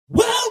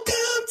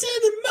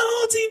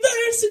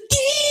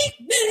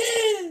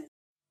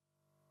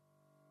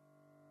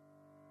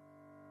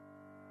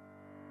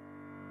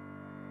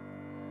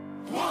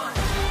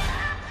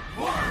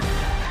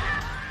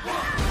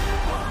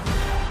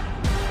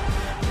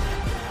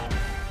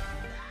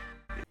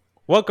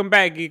Welcome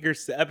back,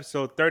 Geekers, to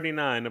episode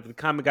 39 of the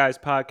Comic Guys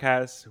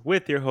podcast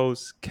with your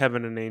hosts,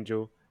 Kevin and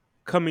Angel,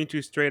 coming to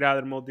you straight out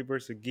of the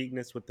multiverse of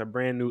geekness with a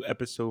brand new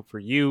episode for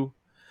you.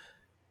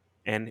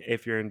 And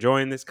if you're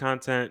enjoying this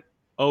content,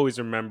 always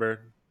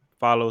remember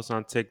follow us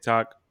on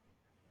TikTok,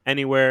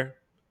 anywhere,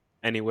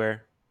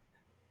 anywhere,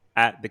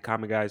 at the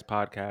Comic Guys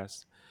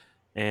podcast.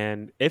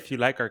 And if you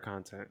like our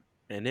content,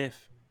 and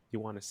if you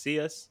want to see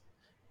us,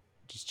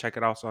 just check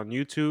it out on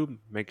YouTube.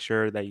 Make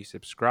sure that you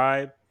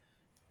subscribe.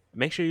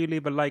 Make sure you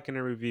leave a like and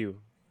a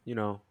review. You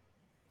know,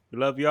 we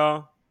love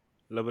y'all.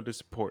 Love the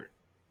support.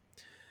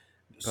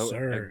 But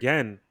Sir,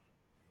 again,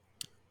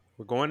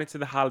 we're going into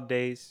the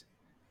holidays.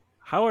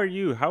 How are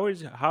you? How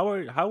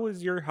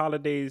is your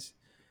holidays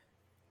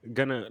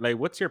gonna like?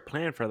 What's your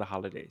plan for the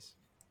holidays?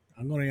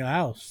 I'm going to your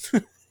house.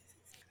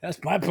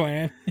 That's my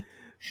plan.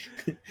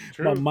 My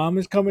True. mom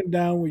is coming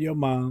down with your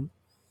mom.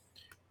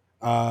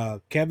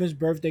 Kevin's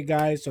birthday,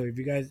 guys. So if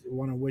you guys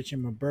want to wish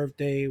him a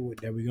birthday,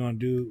 that we're gonna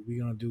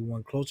do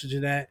one closer to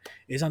that.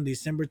 It's on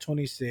December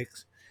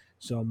 26th.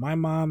 So my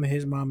mom,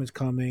 his mom is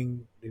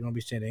coming. They're gonna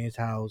be staying at his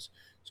house.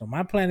 So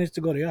my plan is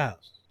to go to your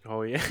house.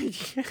 Oh yeah,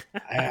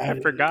 I I,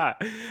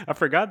 forgot. I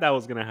forgot that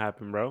was gonna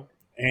happen, bro.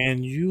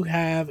 and you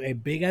have a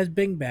big ass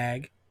bing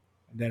bag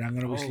that I'm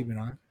gonna be Oh sleeping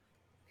on.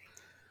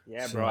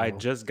 yeah, bro. I So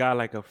just got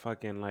like a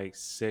fucking like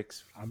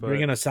six I'm foot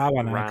bringing a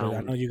sabana because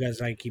I know round. you guys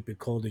like keep it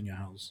cold in your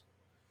house.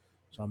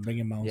 So I'm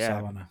bringing my own Yeah,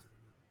 sabana.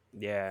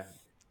 yeah.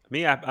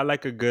 Me, I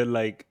like a good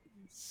like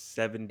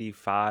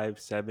 75,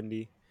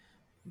 70.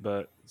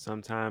 But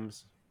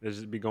sometimes it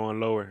just be going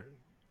lower.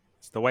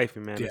 It's the wifey,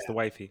 man. Yeah, It's the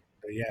wifey.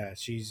 yeah.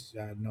 She's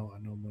I know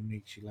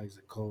Monique. She likes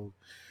it cold.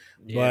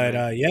 Yeah, But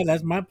man. yeah,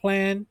 that's my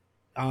plan.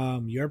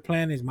 Your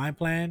plan is my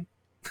plan.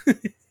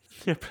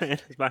 Your plan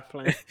is my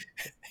plan.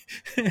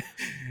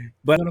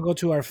 But I'm gonna go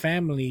to our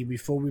family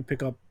before we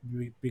pick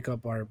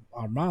up our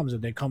moms.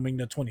 If they're coming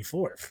the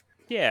 24th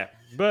Yeah,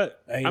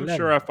 but at I'm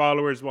sure our 11.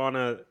 followers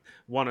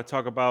wanna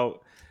talk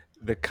about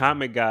the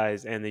comic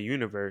guys and the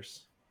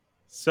universe.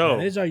 That So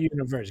is our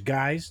universe,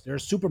 guys. They're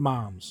super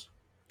moms.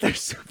 they're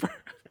super.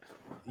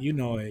 You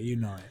know it. You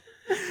know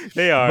it.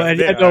 They are. But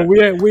They yeah, no, are.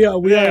 we are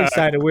They are.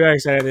 excited. We are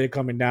excited they're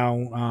coming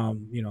down.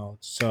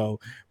 So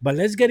but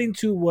let's get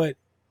into what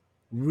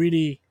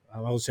really I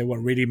would say what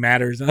really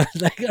matters.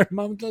 Like our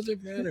mom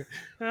doesn't matter.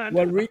 I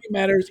What know. really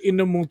matters in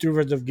the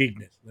multiverse of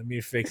geekness. Let me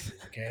fix it,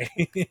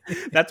 okay?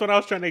 That's what I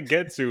was trying to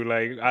get to.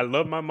 Like, I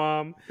love my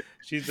mom.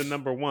 She's the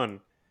number one.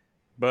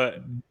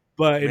 But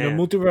But in the man,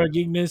 multiverse of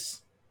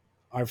geekness,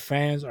 our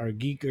fans, our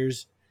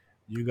geekers,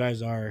 you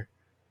guys are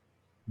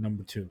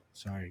number two.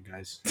 Sorry,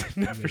 guys.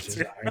 number It's just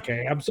two.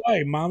 okay. I'm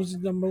sorry. Mom's is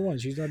number one.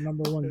 She's our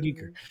number one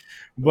geeker.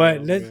 But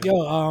Oh let's man.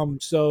 go.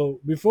 So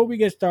before we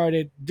get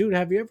started, dude,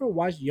 have you ever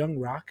watched Young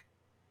Rock?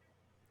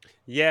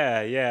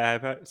 Yeah, yeah.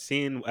 I've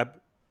seen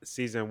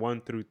season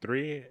 1 through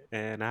 3,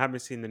 and I haven't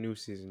seen the new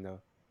season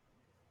though.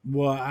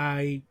 Well,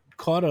 I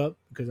caught up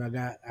because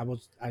I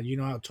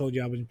told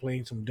you I was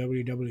playing some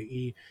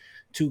WWE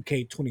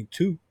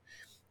 2K22,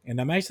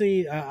 and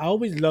I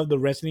always love the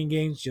wrestling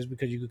games just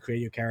because you could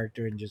create your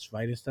character and just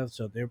fight and stuff.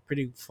 So they're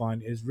pretty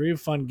fun. It's a really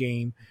fun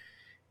game,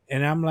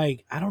 and I'm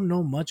like, I don't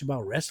know much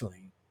about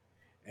wrestling.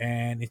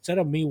 And instead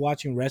of me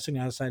watching wrestling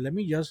outside, let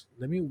me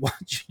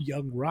watch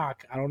Young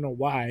Rock. I don't know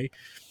why,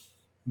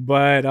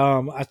 but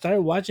I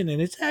started watching it.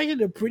 And it's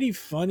actually a pretty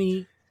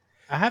funny.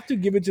 I have to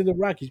give it to The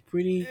Rock.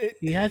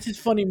 He has his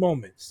funny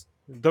moments.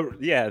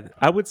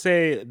 I would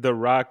say The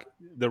Rock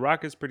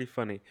is pretty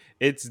funny.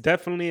 It's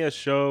definitely a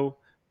show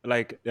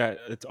like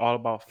it's all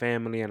about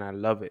family, and I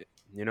love it.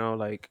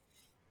 Like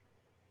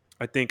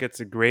I think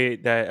it's a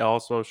great that it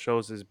also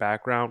shows his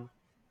background.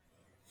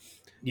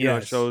 It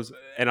Yes. shows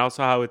and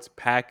also how it's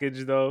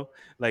packaged though,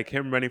 like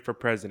him running for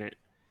president.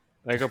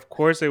 Like of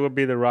course it would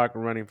be The Rock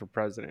running for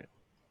president.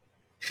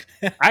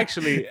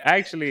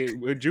 Actually,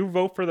 would you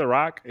vote for The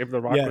Rock if The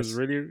Rock was Yes.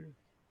 really?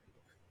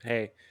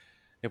 Hey,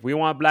 if we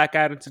want Black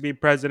Adam to be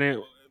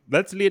president,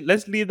 let's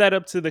leave that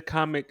up to the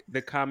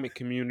comic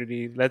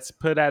community. Let's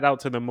put that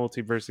out to the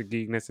multiverse of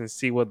geekness and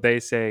see what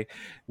they say.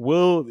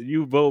 Will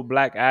you vote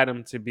Black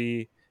Adam to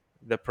be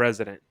the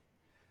president?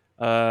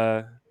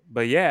 Uh,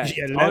 but yeah,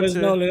 Yeah, on to let us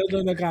know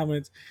in the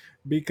comments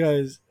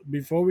because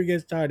before we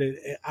get started,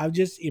 I'll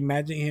just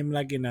imagine him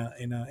like in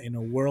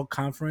a world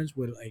conference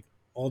with like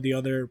all the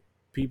other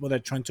people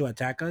that trying to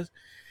attack us,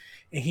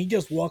 and he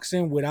just walks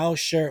in without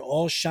shirt,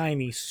 all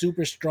shiny,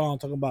 super strong,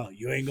 talking about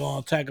you ain't gonna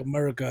attack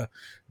America.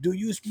 Do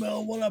you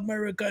smell what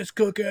America is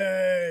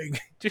cooking?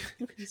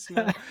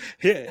 smell.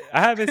 Yeah,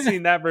 I haven't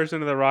seen that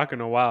version of The Rock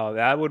in a while.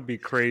 That would be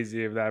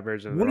crazy if that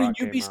version of The Wouldn't Rock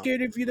you be came out.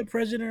 scared if you're the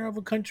president of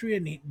a country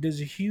and there's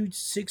a huge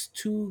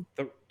 6'2",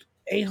 The,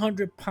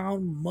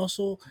 800-pound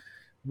muscle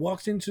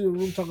walks into the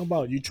room talking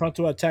about you trying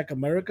to attack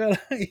America?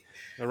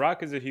 the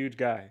Rock is a huge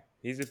guy.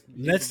 He's a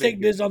Let's big take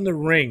dude. this on the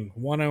ring,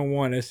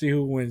 1-on-1. Let's see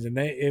who wins. And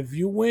if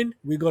you win,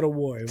 we go to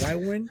war. If I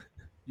win,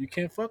 you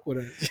can't fuck with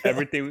us.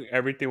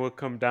 Everything will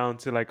come down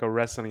to like a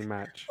wrestling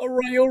match. A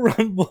Royal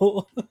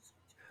Rumble.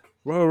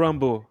 Royal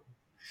Rumble.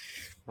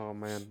 Oh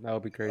man, that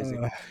would be crazy.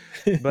 Uh,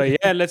 But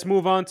yeah, let's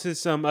move on to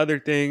some other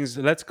things.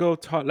 Let's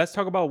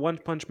talk about One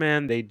Punch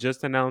Man. They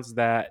just announced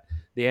that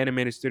the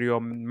animated studio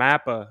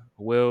Mappa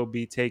will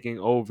be taking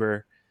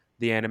over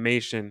the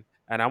animation.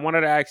 And I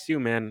wanted to ask you,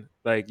 man,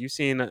 like you've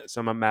seen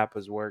some of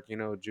Mappa's work,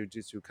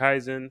 Jujutsu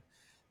Kaisen.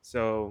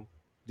 So,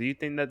 do you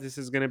think that this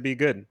is going to be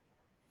good?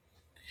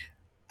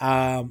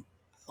 um,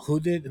 who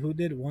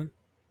did one?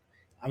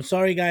 I'm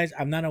sorry, guys.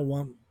 I'm not a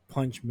One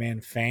Punch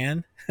Man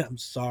fan. I'm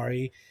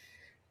sorry.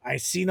 I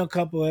seen a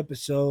couple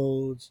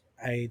episodes.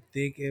 I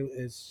think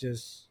it's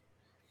just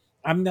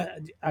I'm not.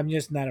 I'm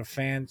just not a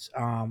fan.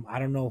 I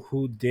don't know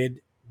who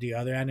did the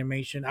other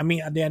animation. I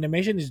mean, the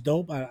animation is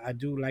dope. I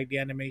do like the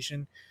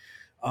animation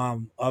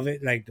of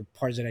it, like the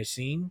parts that I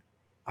seen.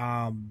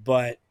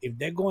 But if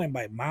they're going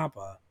by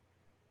Mappa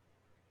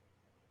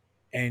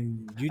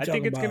and you I talk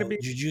think it's going to about be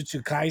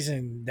Jujutsu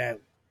Kaisen, that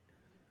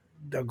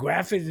the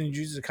graphics in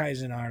Jujutsu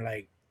Kaisen are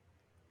like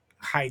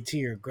high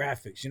tier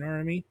graphics. You know what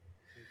I mean?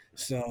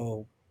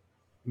 So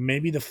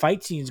maybe the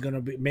fight scene is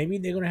gonna be. Maybe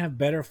they're gonna have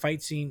better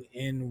fight scene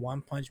in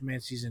One Punch Man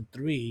season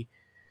 3,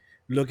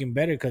 looking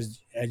better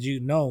because, as you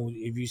know,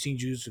 if you've seen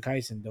Jujutsu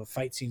Kaisen, the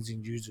fight scenes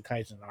in Jujutsu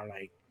Kaisen are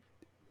like,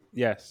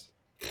 yes.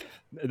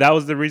 That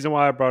was the reason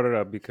why I brought it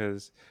up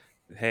because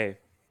hey,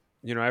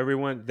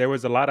 everyone there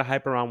was a lot of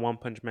hype around One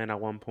Punch Man at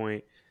one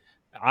point.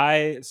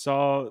 I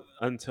saw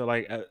until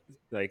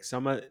like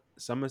some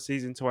of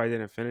season 2 I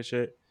didn't finish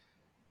it.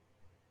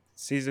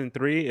 Season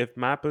 3 if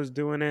Mappa's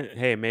doing it,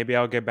 hey, maybe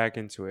I'll get back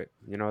into it.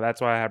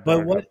 That's why I had but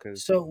brought it up what?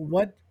 cuz So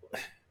what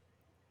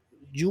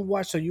you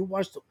watched? So you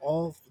watched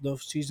all the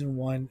season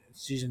 1,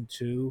 season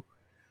 2.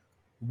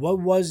 What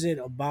was it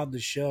about the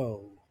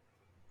show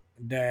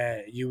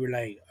that you were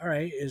like, all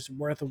right, it's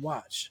worth a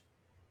watch?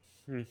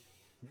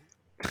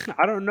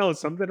 I don't know,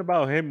 something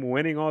about him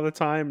winning all the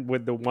time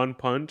with the one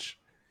punch.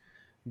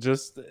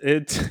 Just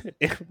it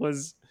it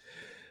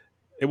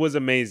was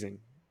amazing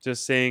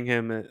just seeing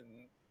him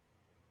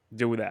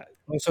do that.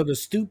 Also, the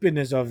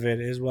stupidness of it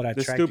is what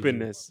The attracted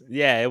you. stupidness.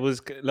 Yeah, it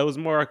was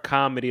more a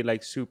comedy,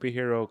 like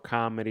superhero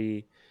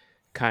comedy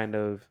kind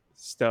of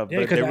stuff, Yeah,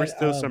 but because there were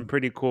still some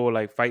pretty cool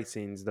like fight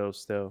scenes though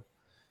still.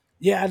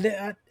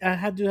 yeah, I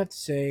had to have to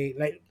say,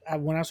 like,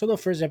 when I saw the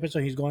first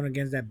episode, he's going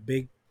against that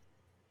big,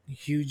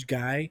 huge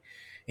guy,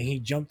 and he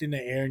jumped in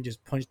the air and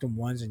just punched him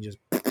once and just,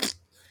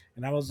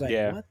 and I was like,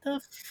 Yeah. what the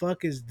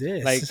fuck is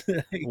this? Like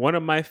Like, one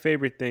of my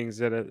favorite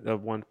things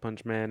of One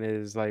Punch Man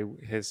is like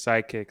his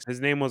sidekicks. His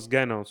name was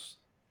Genos.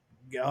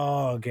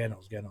 oh,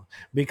 Genos,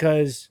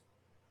 because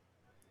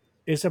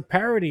it's a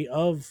parody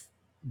of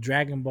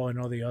Dragon Ball and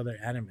all the other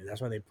anime.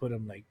 That's why they put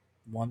him like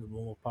one of the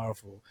more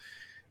powerful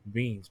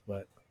beings.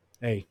 But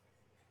hey,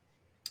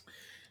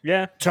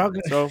 Yeah. talk.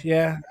 So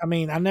Yeah, I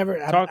mean,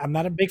 talk. I'm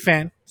not a big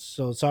fan,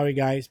 so sorry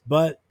guys,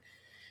 but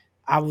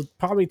I would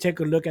probably take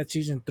a look at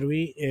season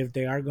 3 if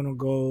they are gonna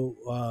go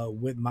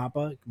with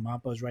Mappa.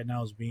 Mappa is right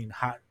now is being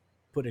hot,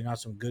 putting out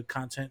some good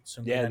content,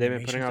 some good Yeah, they've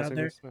been putting animations out out some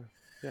good there. stuff.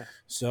 Yeah.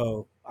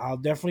 So I'll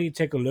definitely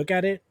take a look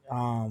at it.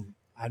 I'm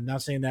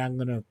not saying that I'm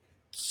gonna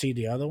see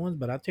the other ones,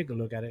 but I'll take a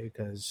look at it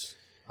because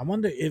I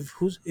wonder if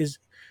who's is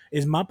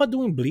Mappa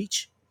doing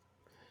Bleach?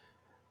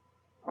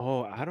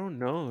 Oh, I don't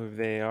know if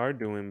they are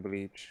doing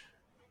Bleach.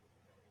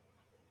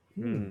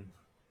 Hmm. Hmm.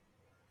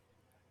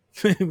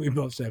 We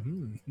both said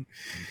hmm.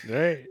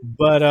 Right.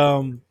 But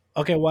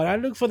okay, while I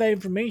look for that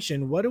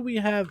information, what do we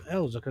have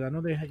else? Because I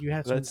know you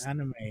had some Let's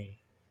anime,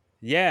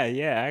 yeah,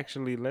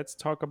 actually let's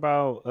talk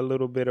about a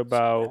little bit some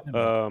about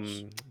anime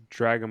news.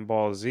 Dragon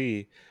Ball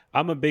Z.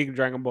 I'm a big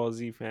Dragon Ball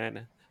Z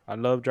fan. I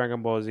love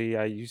Dragon Ball Z.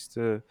 I used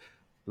to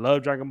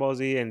love Dragon Ball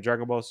Z, and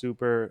Dragon Ball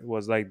Super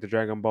was like the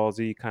Dragon Ball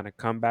Z kind of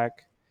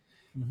comeback.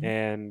 Hmm.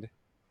 And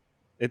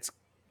it's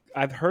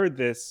I've heard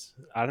this.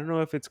 I don't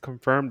know if it's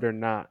confirmed or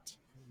not,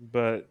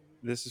 but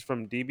this is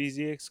from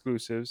DBZ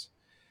exclusives.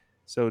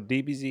 So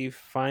DBZ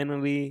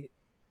finally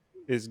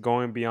is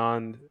going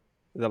beyond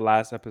the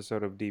last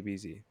episode of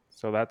DBZ.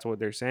 So that's what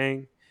they're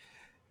saying.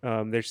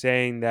 They're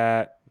saying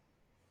that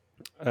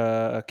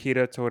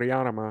Akira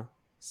Toriyama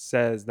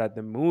says that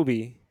the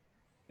movie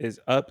is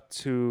up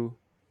to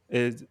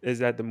is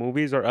that the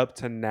movies are up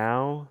to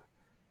now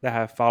that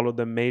have followed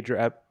the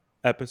major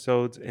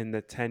episodes in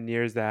the 10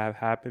 years that have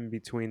happened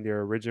between the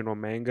original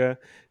manga,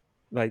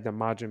 like the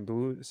Majin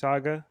Buu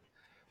saga,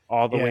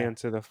 all the way Yeah.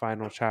 into the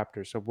final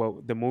chapter. So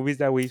what the movies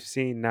that we've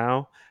seen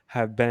now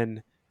have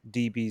been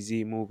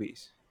DBZ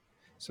movies.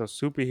 So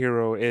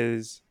superhero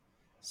is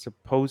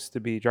supposed to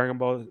be Dragon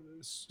Ball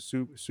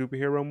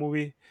superhero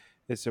movie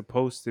is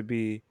supposed to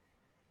be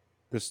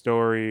the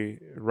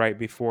story right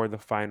before the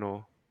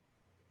final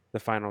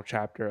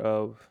chapter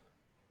of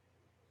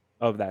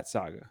that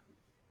saga.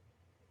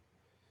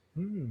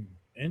 Hmm.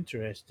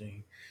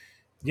 Interesting.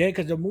 Yeah,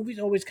 because the movies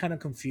always kind of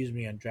confuse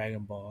me on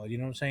Dragon Ball. You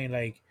know what I'm saying?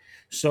 Like,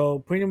 so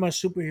pretty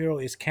much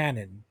superhero is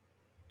canon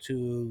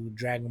to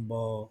Dragon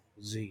Ball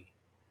Z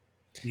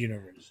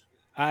universe.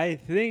 I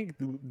think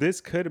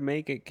this could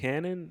make it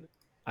canon.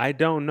 I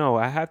don't know.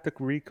 I have to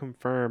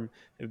reconfirm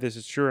if this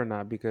is true or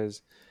not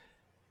because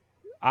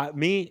I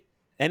me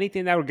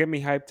anything that would get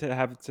me hyped to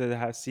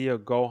have see a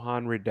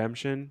Gohan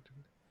redemption,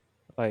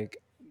 like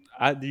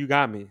you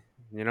got me,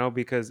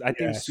 because I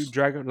think Yes.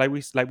 Dragon, like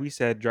we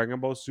said, Dragon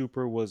Ball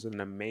Super was an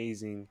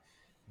amazing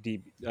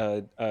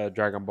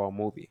Dragon Ball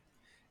movie.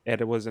 It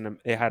had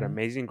Mhm.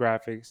 amazing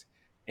graphics,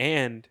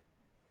 and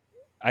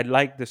I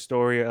like the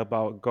story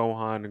about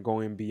Gohan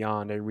going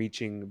beyond and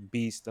reaching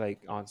Beast,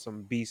 like on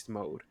some Beast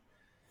mode,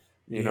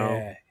 you know.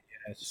 Yeah.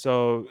 Yes.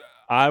 So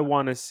I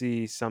want to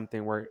see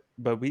something where,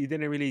 but we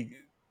didn't really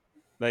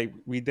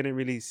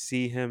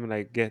see him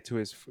like get to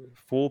his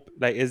full,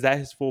 like, is that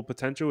his full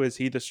potential? Is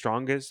he the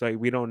strongest? Like,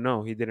 we don't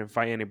know. He didn't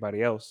fight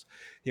anybody else.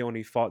 He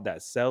only fought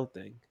that cell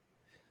thing.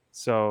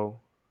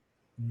 So,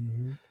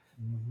 Hmm.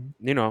 Hmm.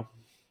 you know,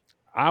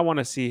 I want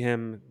to see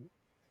him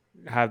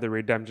have the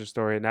redemption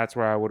story, and that's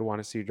where I would want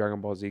to see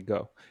Dragon Ball Z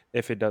go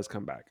if it does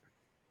come back.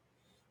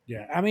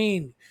 Yeah. I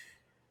mean,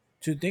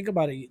 to think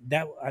about it,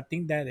 that I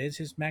think that is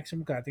his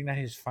maximum. 'Cause I think that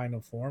his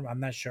final form. I'm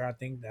not sure. I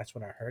think that's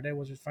what I heard. That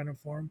was his final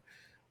form,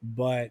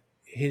 but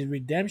his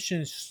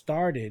redemption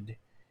started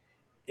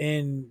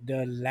in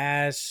the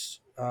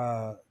last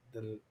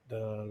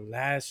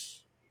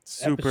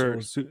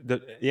episode.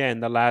 Yeah, in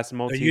the last in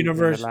the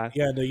last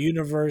The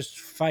universe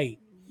fight.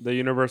 the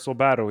universal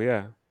battle,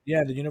 yeah.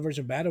 Yeah, the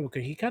universal battle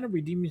because he kind of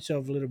redeemed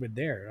himself a little bit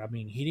there. I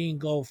mean, he didn't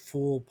go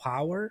full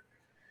power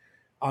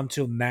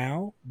until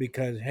now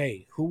because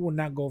hey, who will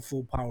not go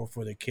full power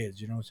for the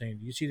kids? You know what I'm saying?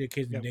 You see the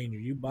kids in Yep. danger,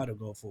 you about to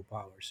go full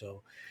power.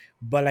 So,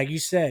 but like you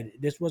said,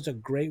 this was a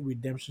great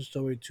redemption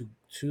story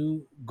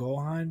to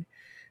Gohan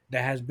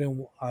that has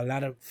been a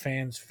lot of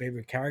fans'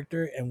 favorite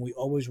character, and we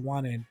always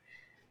wanted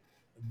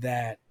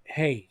that.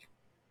 Hey,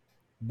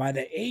 by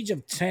the age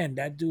of 10,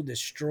 that dude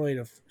destroyed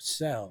a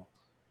cell,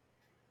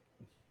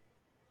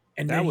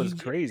 and That then was he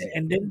crazy.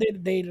 and then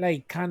they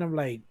like kind of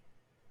like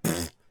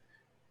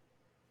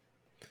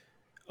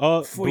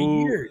Oh, for boo.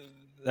 years.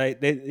 Like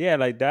yeah,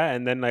 like that,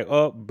 and then like,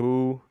 oh,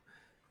 boo.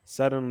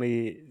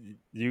 Suddenly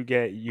you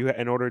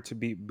in order to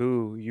beat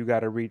boo, you got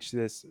to reach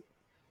this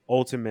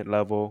ultimate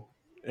level,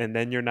 and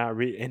then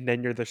and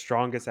then you're the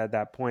strongest at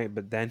that point,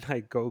 but then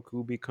like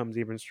Goku becomes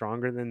even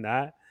stronger than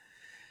that.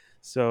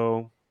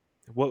 So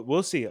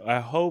we'll see. I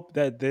hope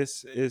that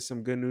this is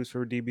some good news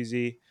for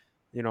DBZ.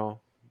 You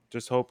know,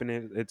 just hoping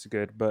it's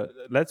good. But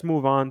let's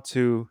move on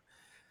to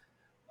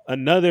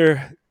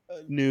another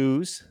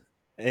news.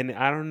 And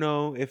I don't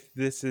know if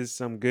this is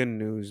some good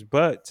news,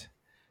 but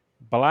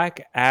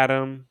Black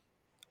Adam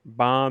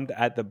bombed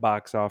at the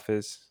box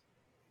office.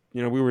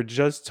 We were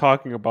just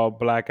talking about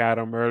Black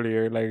Adam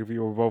earlier, like if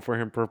you would vote for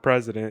him for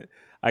president.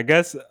 I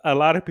guess a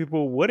lot of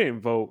people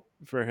wouldn't vote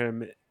for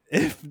him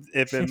if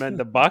it meant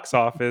the box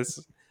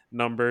office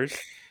numbers,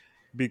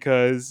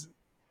 because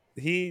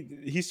he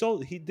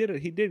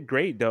did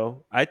great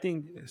though. I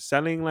think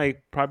selling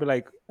like probably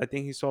like I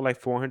think he sold like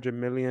 400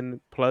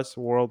 million plus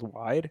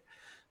worldwide.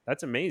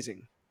 That's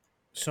amazing.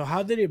 So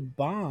how did it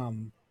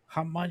bomb?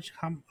 How much?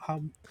 How?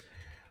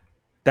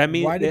 That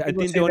means Why do I people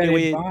think the say only that it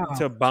way bombed?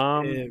 to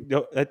bomb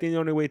If, I think the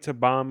only way to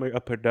bomb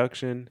a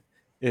production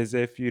is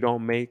if you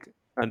don't make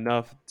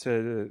enough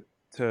to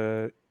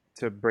to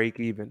break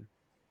even.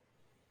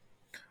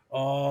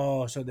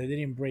 oh, so they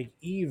didn't break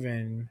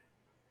even.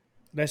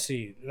 Let's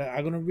see.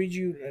 I'm gonna read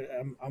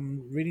you.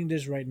 I'm reading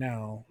this right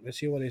now. Let's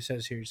see what it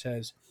says here. It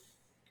says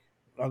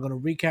I'm gonna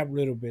recap a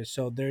little bit.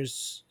 So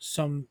there's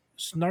some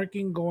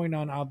snarking going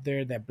on out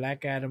there that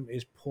Black Adam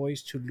is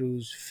poised to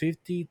lose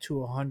 50 to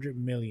 100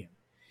 million,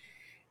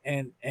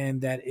 and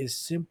that is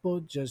simple,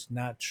 just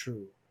not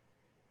true.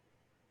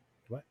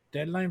 What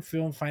deadline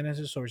film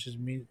finances sources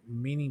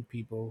meaning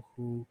people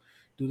who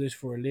do this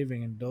for a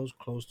living and those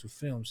close to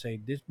film say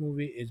this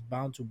movie is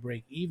bound to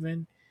break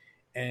even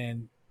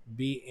and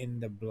be in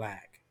the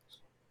black.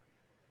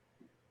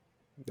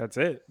 That's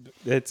it.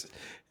 It's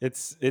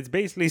it's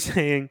basically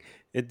saying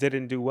it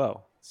didn't do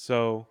well.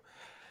 So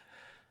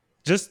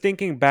just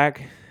thinking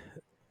back,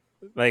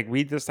 like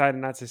we decided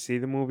not to see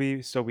the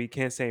movie, so we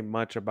can't say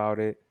much about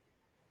it.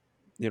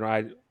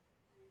 I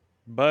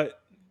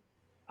but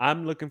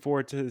I'm looking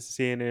forward to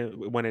seeing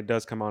it when it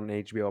does come on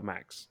HBO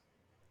Max.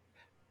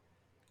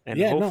 And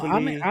Yeah, no,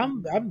 hopefully,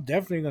 I'm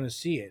definitely gonna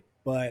see it,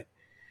 but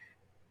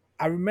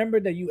I remember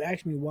that you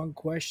asked me one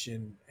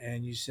question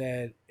and you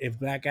said if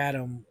Black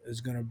Adam is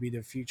gonna be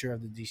the future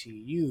of the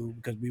DCU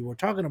because we were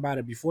talking about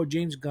it before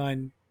James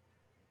Gunn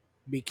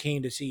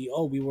became the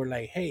CEO. We were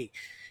like, hey,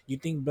 you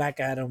think Black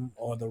Adam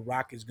or The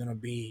Rock is gonna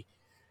be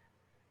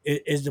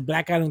is the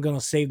Black Adam going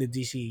to save the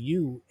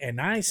DCU?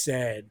 And I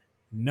said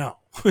no.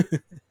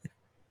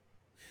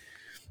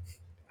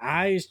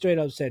 I straight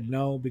up said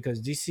no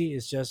because DC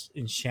is just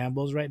in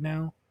shambles right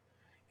now,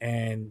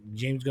 and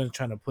James Gunn's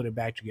trying to put it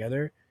back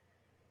together.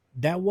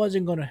 That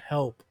wasn't going to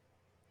help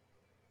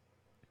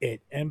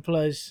it. And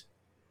plus,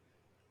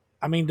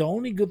 I mean, the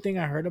only good thing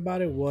I heard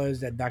about it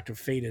was that Doctor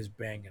Fate is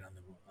banging on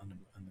the film.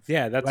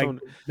 yeah, that's Like the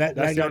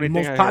the only thing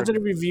most I heard.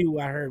 positive review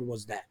I heard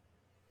was that.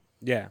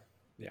 Yeah,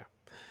 yeah.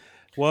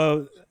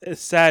 Well,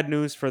 it's sad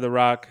news for The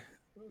Rock,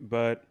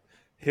 but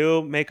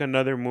he'll make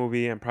another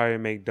movie and probably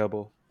make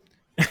double.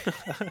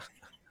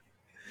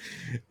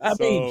 I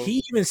mean, So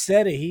he even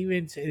said it. He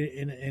even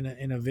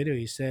in a video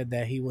he said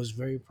that he was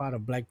very proud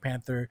of Black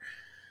Panther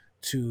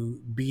to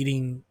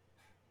beating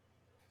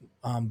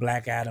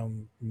Black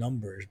Adam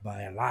numbers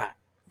by a lot.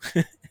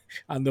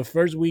 On the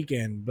first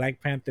weekend,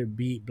 Black Panther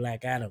beat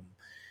Black Adam,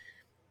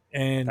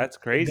 and that's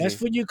that's crazy.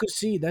 what you could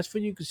see. That's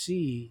what you could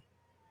see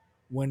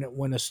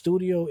when a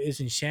studio is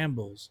in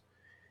shambles.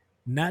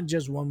 Not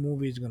just one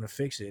movie is going to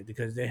fix it,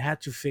 because they had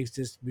to fix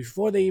this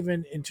before they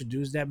even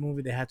introduced that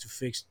movie. They had to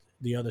fix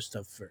the other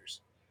stuff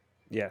first.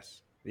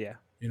 Yes. Yeah.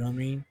 You know what I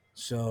mean?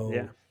 So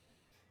Yeah.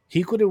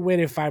 he could have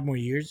waited 5 more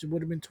years. It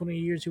would have been 20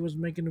 years he was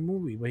making the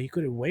movie, but he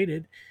could have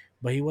waited.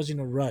 But he was in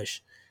a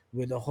rush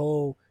with the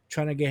whole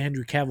trying to get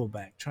Henry Cavill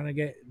back, trying to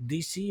get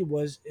DC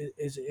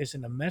is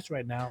in a mess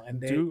right now, and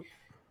they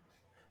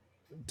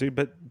Do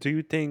but do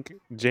you think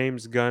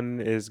James Gunn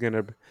is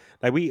gonna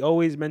like we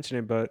always mention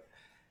it, but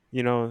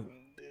you know,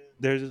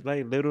 there's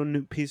like little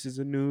new pieces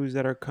of news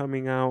that are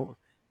coming out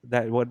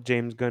that what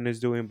James Gunn is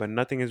doing, but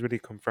nothing is really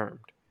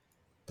confirmed,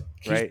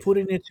 he's right?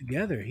 putting it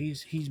together.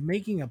 He's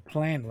making a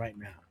plan right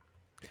now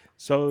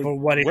So for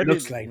what it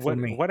looks like for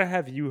me. what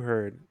have you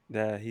heard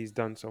that he's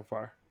done so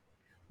far?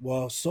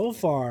 Well, so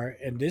far,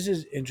 and this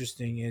is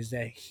interesting, is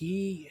that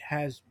he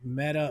has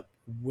met up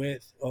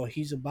with, or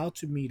he's about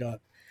to meet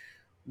up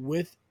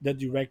with the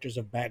directors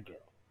of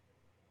Batgirl.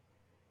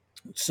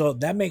 So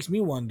that makes me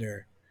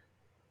wonder: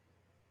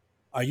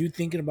 are you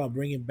thinking about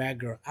bringing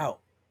Batgirl out?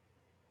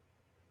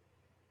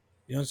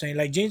 You know what I'm saying?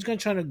 Like James Gunn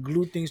trying to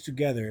glue things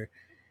together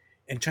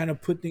and trying to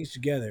put things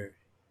together.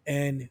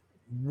 And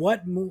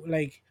what move?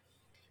 Like,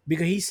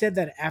 because he said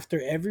that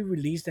after every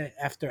release, that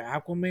after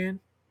Aquaman,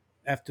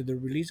 after the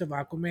release of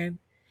Aquaman,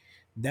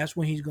 that's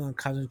when he's going to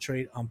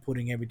concentrate on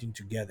putting everything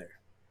together.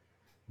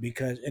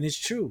 Because, and it's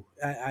true,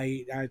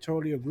 I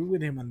totally agree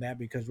with him on that,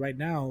 because right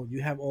now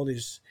you have all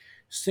these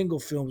single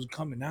films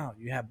coming out.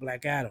 You have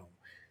Black Adam,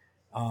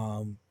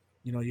 um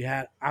you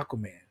had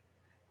Aquaman,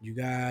 you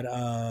got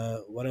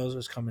what else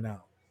is coming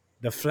out,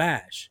 The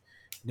Flash,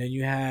 then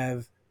you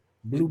have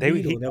Blue They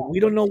Beetle that we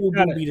don't know what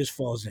Blue Beetle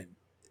falls in.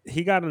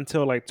 he got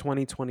until like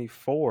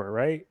 2024,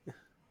 right?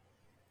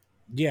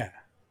 Yeah,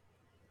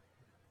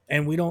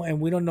 and we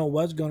don't know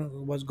what's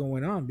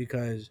going on,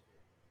 because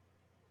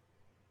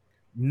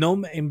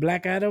no, in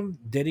Black Adam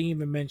they didn't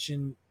even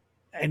mention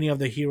any of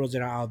the heroes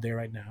that are out there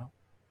right now.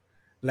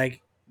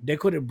 Like, they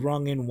could have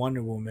brung in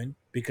Wonder Woman,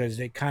 because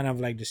they kind of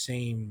like the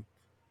same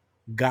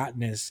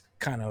godness,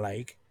 kind of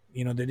like,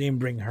 they didn't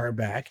bring her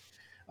back.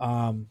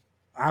 um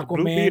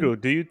Blue Aquaman. Beetle.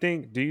 Do you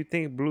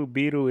think Blue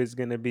Beetle is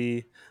gonna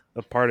be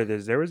a part of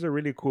this? There was a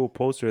really cool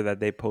poster that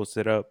they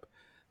posted up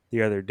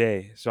the other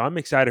day, so I'm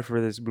excited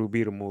for this Blue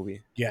Beetle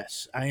movie.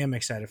 Yes, I am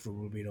excited for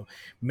Blue Beetle.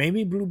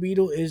 Maybe Blue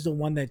Beetle is the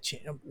one that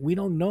we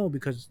don't know,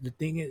 because the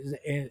thing is,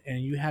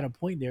 and you had a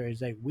point there,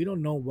 is like we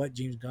don't know what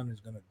James Gunn is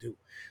gonna do.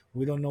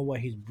 We don't know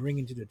what he's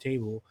bringing to the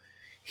table.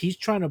 He's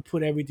trying to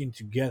put everything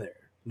together.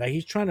 Like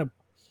he's trying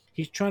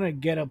to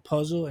get a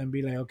puzzle and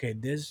be like, okay,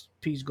 this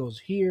piece goes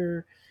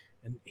here,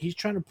 and he's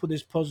trying to put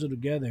this puzzle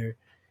together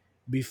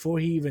before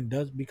he even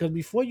does. Because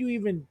before you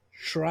even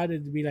try to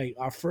be like,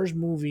 our first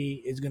movie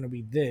is gonna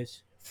be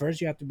this,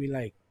 first you have to be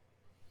like,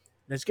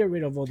 let's get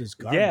rid of all this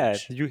Yeah,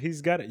 garbage.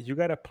 you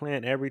got to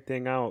plan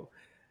everything out.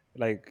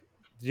 Like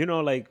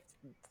like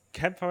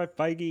Kevin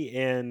Feige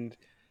and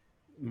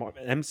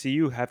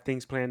MCU have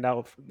things planned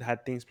out.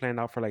 Had things planned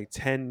out for like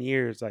 10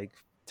 years, like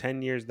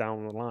 10 years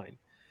down the line.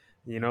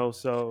 They got things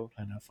So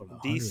planned out for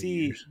like 100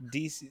 years.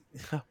 DC,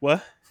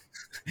 what,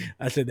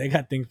 I said they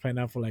got things planned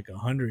out for like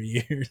 100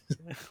 years.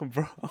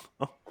 bro?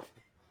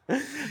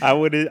 I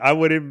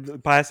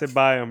wouldn't pass it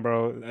by them,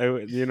 bro.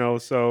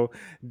 So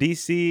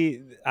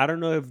DC. I don't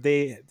know if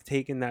they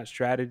taken that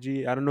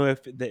strategy. I don't know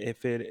if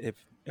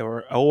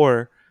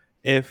or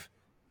if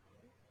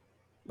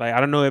like I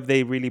don't know if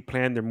they really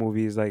planned their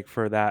movies like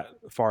for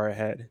that far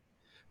ahead.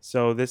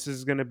 So this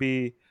is gonna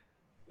be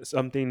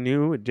something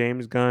new with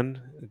James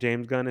Gunn.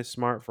 James Gunn is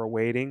smart for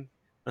waiting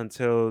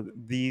until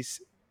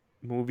these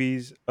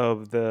movies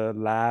of the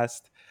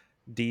last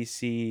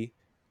DC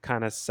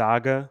kind of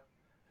saga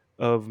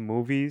of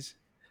movies.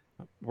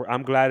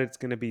 I'm glad it's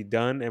gonna be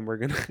done, and we're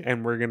gonna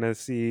and we're gonna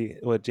see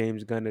what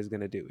James Gunn is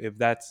gonna do. If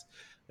that's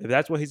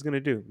what he's gonna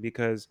do,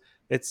 because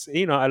it's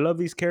I love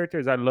these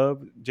characters. I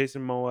love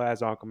Jason Momoa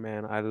as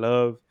Aquaman. I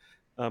love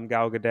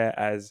Gal Gadot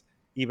as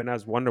even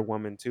as Wonder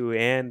Woman too,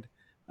 and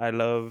I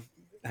love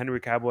Henry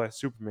Cavill as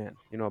Superman.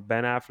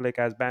 Ben Affleck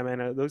as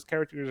Batman. Those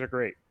characters are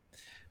great,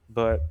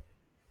 but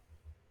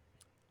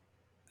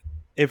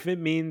if it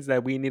means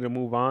that we need to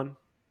move on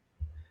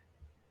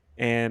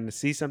and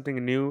see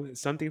something new,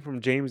 something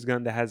from James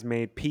Gunn that has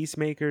made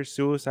Peacemaker,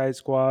 Suicide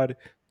Squad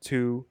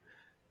 2,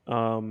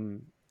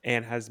 and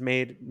has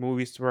made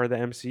movies for the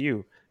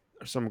MCU,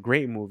 some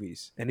great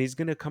movies. And he's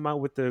gonna come out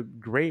with a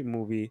great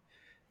movie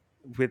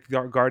with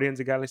Guardians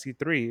of Galaxy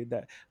 3.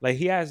 That like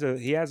he has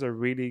a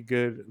really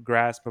good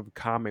grasp of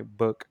comic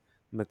book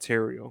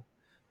material.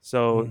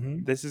 So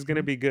Hmm. this is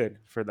gonna be good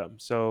for them.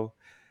 So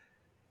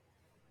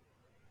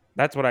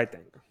that's what I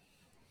think.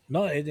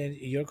 No,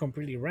 you're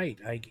completely right.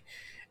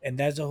 And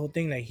that's the whole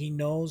thing. Like he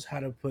knows how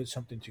to put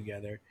something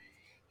together.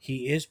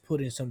 He is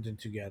putting something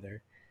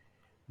together,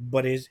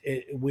 but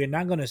we're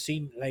not gonna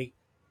see like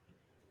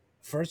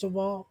first of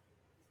all,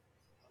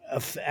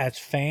 as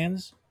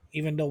fans,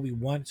 even though we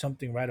want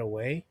something right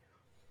away,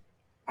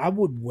 I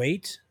would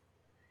wait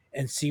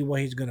and see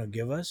what he's gonna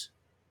give us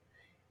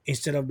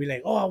instead of be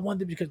like, oh, I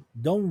want it because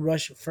don't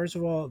rush. First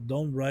of all,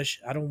 don't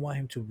rush. I don't want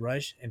him to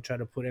rush and try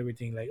to put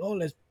everything like, oh,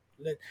 let.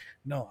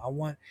 No, I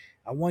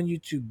want you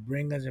to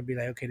bring us and be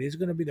like, okay, this is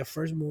gonna be the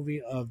first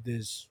movie of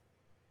this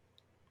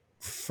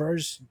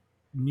first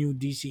new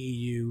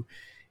DCEU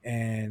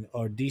and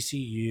or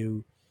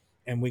DCU,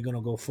 and we're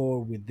gonna go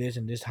forward with this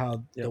and this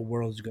how the Yep.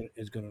 world is gonna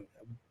It's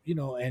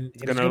and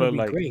it's gonna gonna look be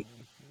like, great.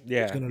 It's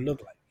yeah, gonna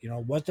look like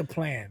what's the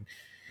plan,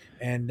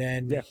 and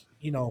then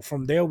yeah.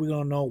 from there we're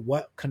gonna know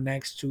what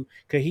connects to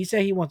because he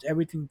said he wants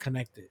everything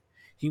connected.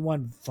 He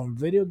wants from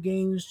video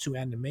games to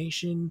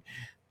animation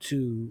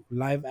to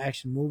live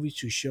action movies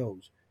to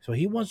shows. So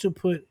he wants to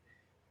put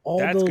all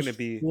That's those gonna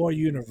be four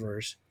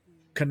universe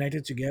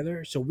connected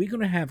together. So we're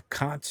gonna have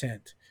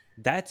content,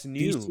 that's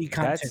new. DC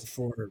content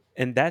for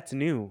That's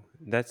new.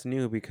 That's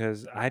new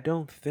because I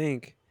don't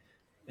think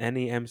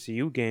any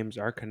MCU games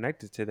are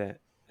connected to that.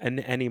 And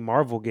any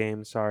Marvel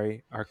games,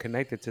 sorry, are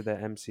connected to the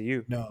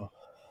MCU. no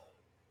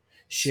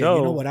shit.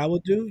 You know So what I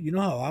would do? You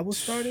know how I would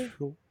start it?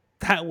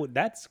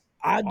 that's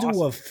I do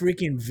a awesome.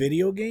 freaking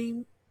video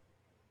game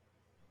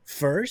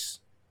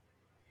first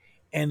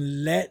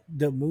and let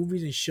the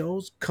movies and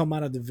shows come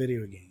out of the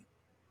video game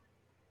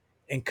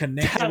and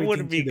connect That would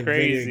everything to be the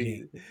video game.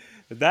 crazy.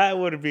 That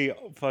would be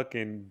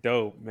fucking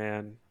dope,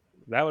 man.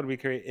 That would be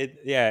crazy.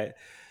 Yeah.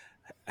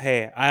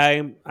 Hey,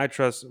 I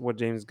trust what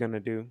James is gonna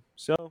do.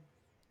 So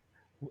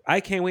I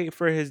can't wait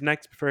for his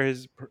next for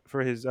his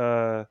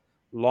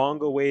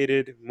long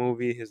awaited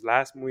movie, his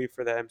last movie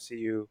for the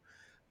MCU,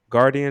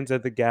 Guardians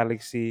of the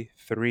Galaxy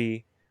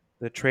 3.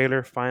 The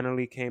trailer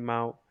finally came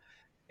out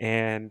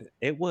and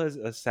it was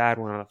a sad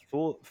one,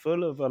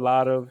 full of a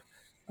lot of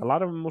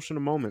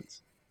emotional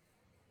moments.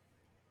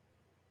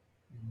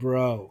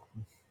 Bro,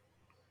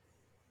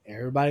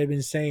 everybody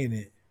been saying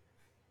it.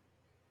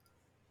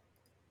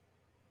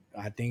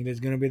 I think that's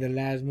gonna be the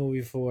last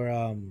movie for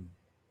oh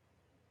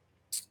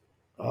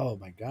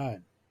my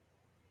god.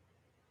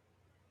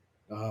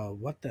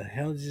 What the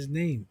hell is his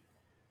name?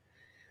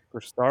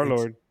 For Star It's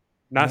Lord,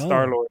 not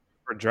Star no, Lord,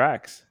 for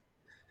Drax,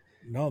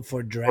 no,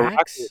 for for Rocket.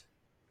 Drax,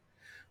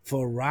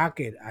 for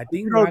Rocket. I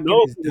We think don't Rocket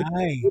know is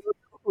dying.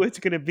 who it's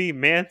gonna be.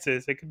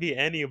 Mantis. It could be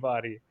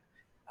anybody.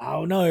 I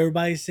don't know.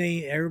 Everybody's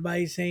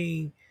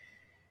saying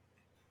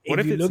What if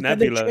if you it's looked at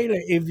the Nebula?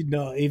 trailer, if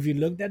you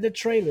looked at the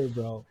trailer,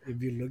 bro,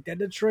 if you looked at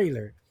the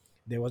trailer,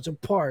 there was a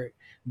part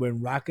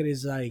when Rocket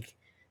is like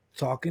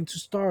talking to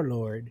Star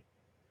Lord,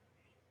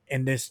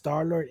 and then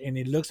Star Lord, and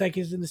it looks like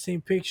he's in the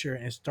same picture,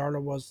 and Star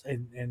Lord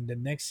and the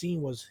next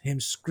scene was him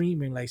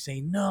screaming, like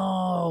saying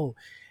no,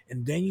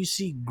 and then you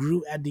see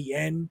Groot at the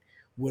end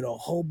with a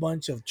whole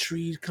bunch of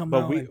trees come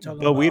out and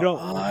talking But we about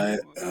don't. I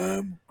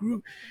am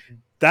Groot.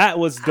 That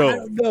was I dope.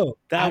 don't know.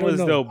 I That don't was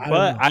know. dope. I don't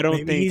But know.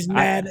 Maybe he's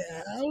mad.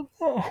 I don't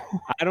know.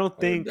 I don't I don't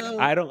think know.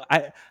 I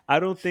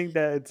don't think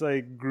that it's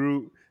like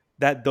Groot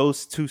that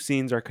those two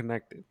scenes are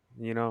connected.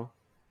 You know,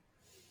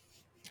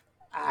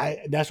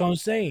 I that's what I'm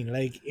saying.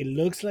 Like it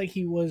looks like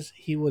he was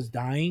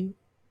dying.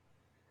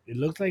 It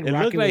looks like it looked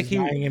Rocket like was he.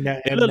 dying in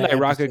It in looked that like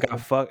Rocket got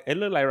episode. fucked. It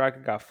looked like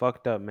Rocket got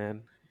fucked up,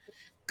 man.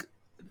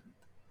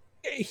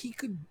 He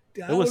could.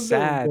 It I was don't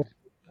know, bro. sad.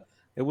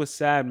 It was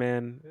sad,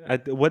 man.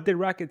 What did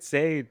Rocket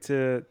say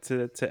to?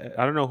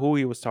 I don't know who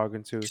he was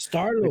talking to,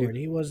 Star but Lord.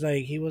 He was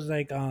like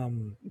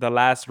the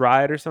last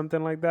ride or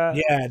something like that.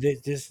 yeah.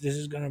 This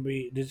is gonna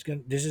be this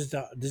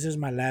is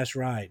my last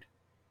ride,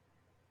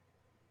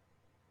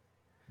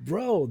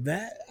 bro.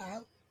 I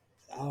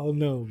don't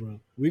know, bro.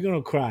 We're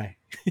gonna cry.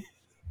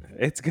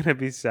 It's gonna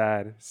be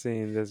sad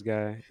seeing this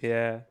guy.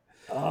 Yeah.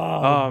 Oh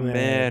Oh man,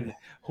 man,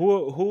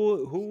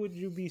 who would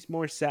you be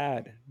more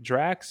sad,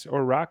 Drax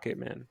or Rocket,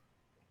 man?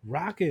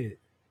 Rocket,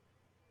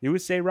 You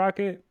would say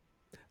Rocket.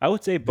 I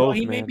would say bro. both,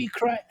 He made me man.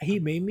 cry. He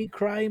made me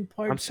cry in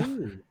I'm part so.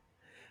 two.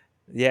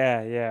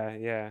 Yeah, yeah,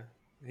 yeah.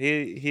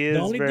 He The is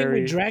only thing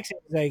with very. Drax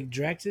is like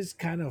Drax is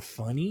kind of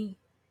funny.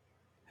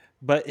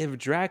 But if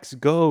Drax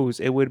goes,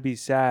 it would be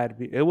sad.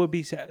 It would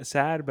be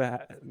sad,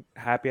 but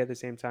happy at the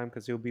same time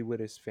because he'll be with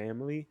his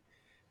family,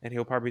 and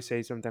he'll probably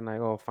say something like,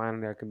 "Oh,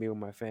 finally, I can be with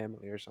my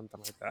family" or something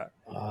like that.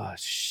 Oh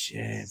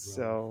shit, bro.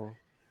 So,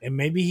 And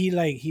maybe he's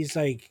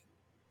like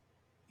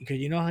because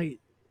you know how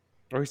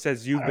or he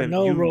says, I "You've don't been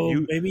know, bro.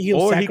 you," Maybe he'll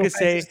or he could sacrifice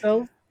say,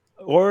 himself.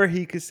 or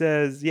he could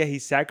says, yeah, he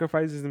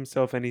sacrifices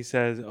himself and he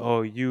says,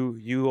 "Oh,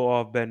 you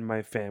all have been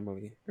my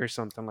family" or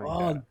something like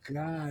that. Oh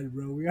God,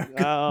 bro, we are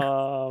gonna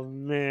Oh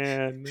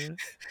man,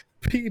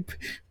 pre-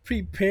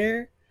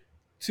 prepare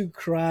to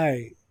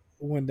cry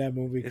when that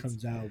movie it's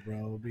comes out,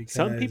 bro.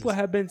 some people Because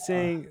have been uh,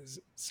 saying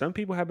some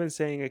people have been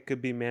saying it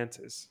could be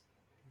Mantis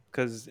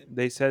because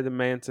they said the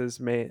Mantis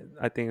may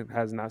I think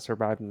has not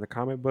survived in the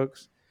comic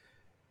books.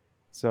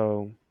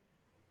 So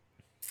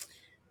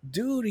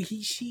dude,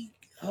 he she.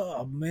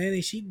 Oh man,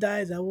 if she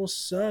dies, that will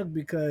suck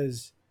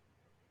because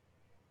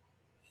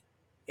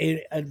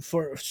it. And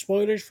for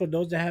spoilers for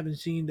those that haven't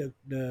seen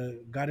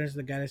the Guardians of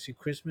the Galaxy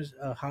Christmas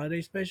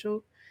holiday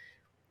special,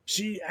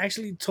 she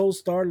actually told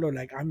Star Lord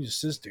like, "I'm your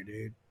sister,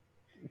 dude."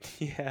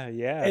 Yeah,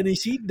 yeah. And if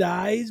she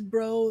dies,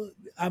 bro,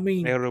 I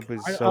mean, It'll be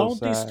I so don't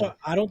think sad.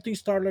 I don't think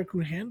Star Lord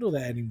can handle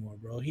that anymore,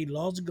 bro. He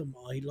lost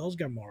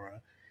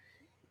Gamora.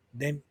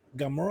 Then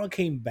Gamora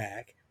came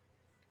back.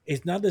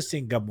 It's not the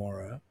same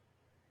Gamora.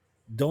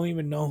 Don't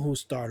even know who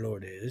Star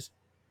Lord is.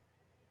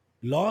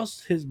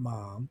 Lost his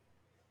mom.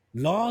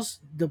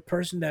 Lost the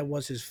person that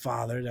was his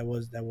father. That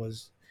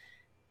was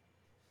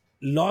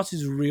lost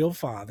his real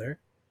father,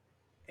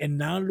 and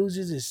now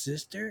loses his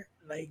sister.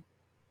 Like,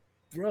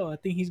 bro, I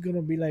think he's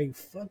gonna be like,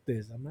 "Fuck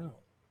this, I'm out."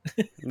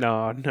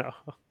 No, no.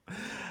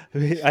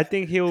 I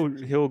think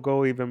he'll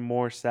go even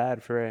more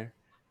sad for it.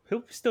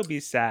 He'll still be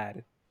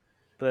sad,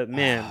 but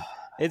man,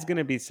 it's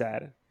gonna be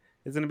sad.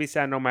 It's gonna be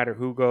sad no matter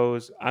who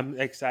goes. I'm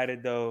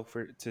excited though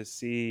for to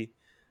see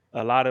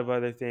a lot of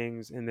other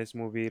things in this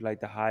movie, like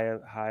the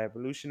high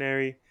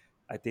evolutionary.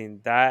 I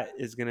think that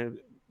is gonna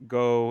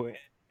go,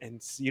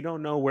 and you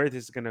don't know where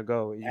this is gonna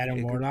go. Adam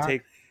It could Warlock.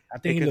 take, I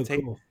it think he could looked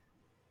take. cool.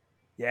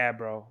 Yeah,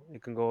 bro.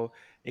 It can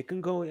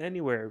go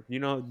anywhere.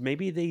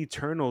 Maybe the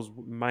Eternals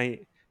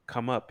might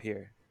come up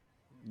here.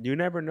 You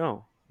never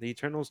know. The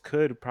Eternals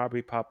could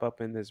probably pop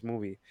up in this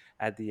movie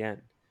at the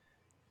end.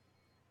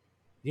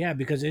 Yeah,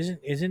 because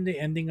isn't the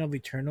ending of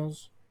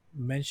Eternals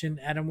mentioned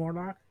Adam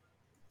Warlock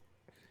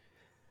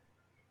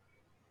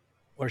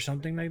or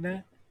something like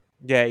that?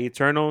 Yeah,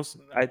 Eternals,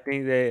 I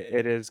think that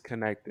it is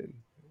connected.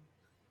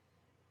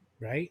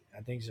 Right?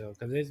 I think so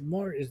because it's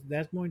more. Is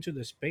that's more into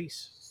the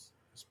space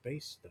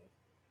stuff.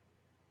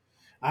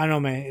 I don't know,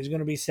 man. It's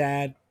gonna be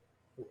sad.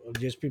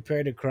 Just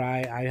prepare to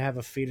cry. I have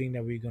a feeling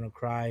that we're gonna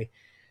cry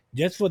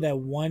just for that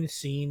one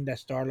scene that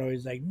Star Lord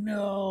is like,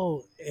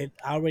 no. I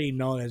already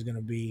know that's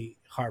gonna be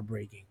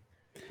heartbreaking.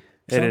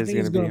 It is Something going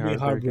is to be gonna be heartbreaking.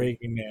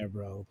 heartbreaking there,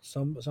 bro.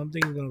 Something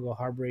is gonna go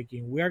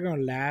heartbreaking. We are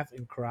gonna laugh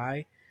and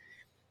cry.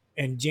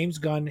 And James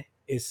Gunn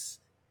is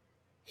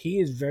he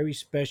is very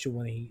special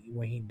when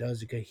he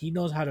does it because he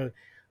knows how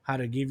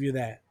to give you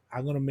that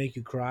I'm gonna make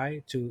you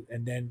cry to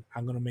and then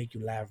I'm gonna make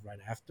you laugh right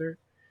after.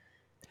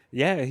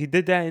 Yeah, he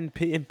did that in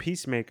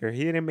Peacemaker.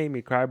 He didn't make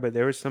me cry, but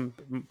there were some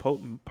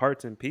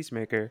parts in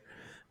Peacemaker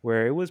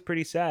where it was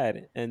pretty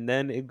sad, and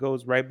then it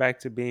goes right back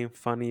to being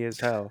funny as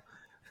hell,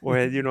 or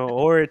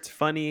it's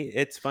funny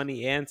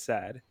and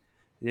sad.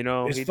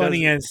 It's He does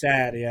funny and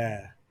sad,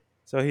 yeah.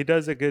 so he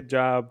does a good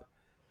job.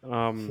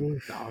 Oh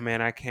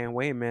man, I can't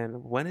wait,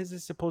 man. When is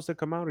this supposed to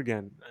come out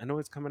again? I know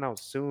it's coming out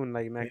soon,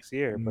 like next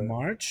year, but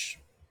March,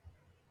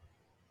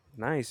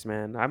 nice,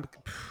 man.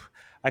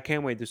 I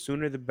can't wait. The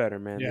sooner the better,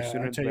 man. The yeah, I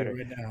sooner the tell you better.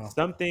 right now,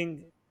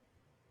 Something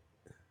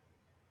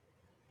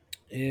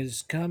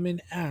is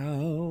coming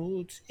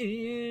out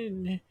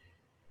in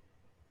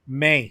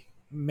May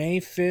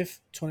 5th,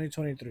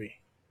 2023.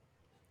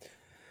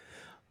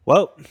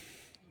 Well,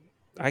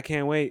 I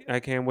can't wait. I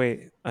can't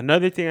wait.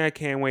 Another thing I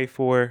can't wait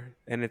for,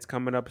 and it's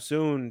coming up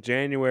soon,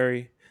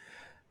 January.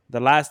 The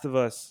Last of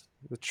Us.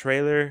 The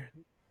trailer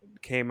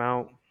came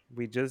out.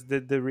 We just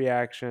did the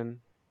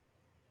reaction,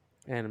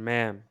 and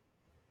man,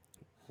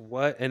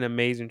 what an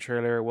amazing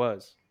trailer it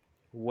was.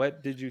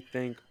 What did you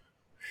think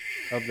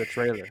of the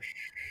trailer?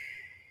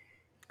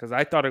 Because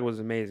I thought it was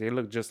amazing. It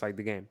looked just like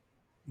the game.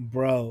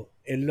 Bro,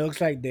 it looks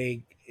like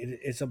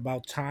it's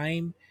about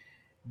time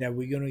that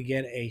we're gonna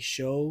get a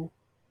show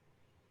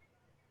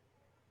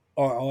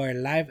or a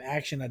live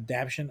action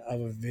adaptation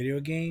of a video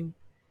game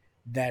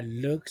that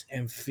looks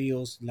and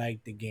feels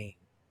like the game.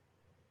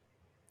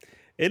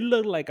 It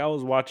looked like I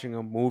was watching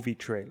a movie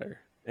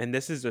trailer, and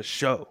this is a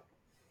show.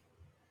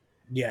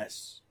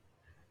 Yes.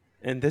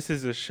 And this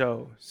is a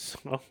show.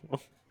 So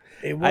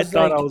It I was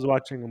thought I like was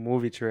watching a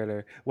movie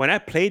trailer. When I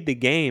played the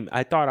game,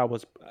 I thought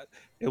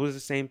it was the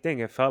same thing.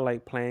 It felt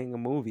like playing a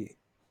movie,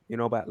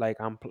 but like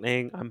I'm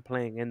playing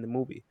in the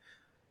movie.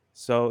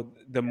 So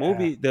yeah.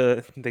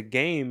 the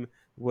game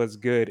was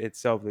good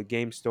itself, the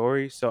game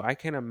story. So I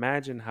can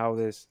imagine how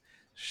this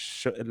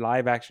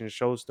live action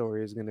show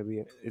story is gonna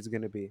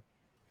be.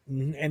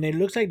 And it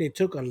looks like they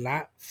took a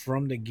lot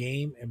from the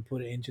game and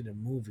put it into the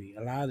movie.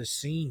 A lot of the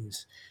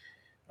scenes,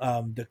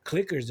 the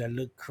clickers that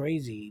look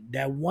crazy.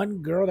 That one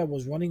girl that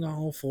was running on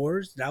all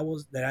fours,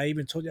 that I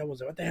even told you I was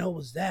like, what the hell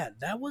was that?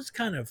 That was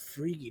kind of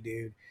freaky,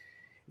 dude.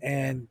 Yeah.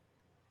 And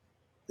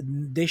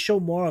they show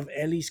more of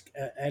Ellie's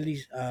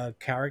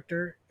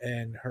character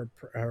and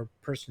her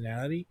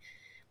personality,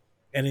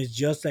 and it's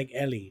just like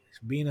Ellie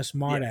being a Yeah.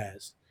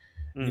 smartass,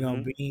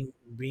 Mm-hmm.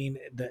 being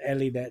the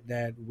Ellie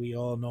that we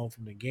all know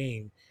from the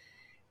game.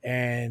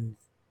 And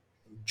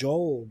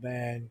Joel,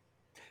 man,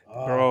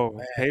 oh Bro,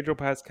 man, Pedro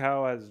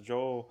Pascal as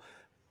Joel,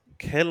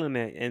 killing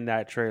it in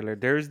that trailer.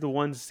 There's the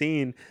one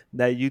scene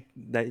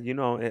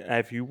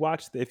if you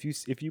watched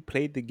if you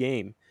played the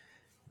game,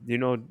 you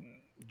know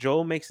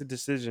Joel makes a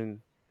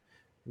decision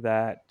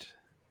that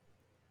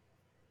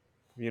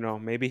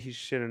maybe he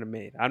shouldn't have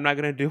made. I'm not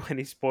gonna do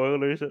any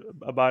spoilers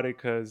about it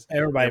because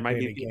there Everybody might played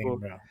be the game, people.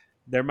 bro.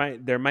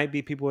 There might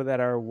be people that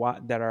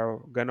are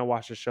gonna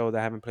watch the show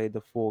that haven't played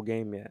the full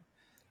game yet.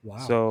 Wow.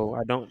 So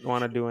I don't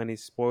want to do any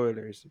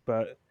spoilers,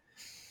 but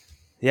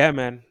yeah,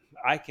 man,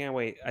 I can't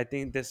wait. I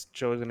think this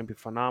show is gonna be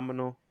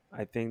phenomenal.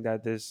 I think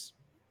that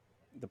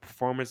the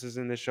performances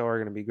in this show are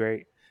gonna be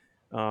great.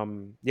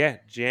 Yeah,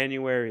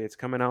 January. It's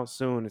coming out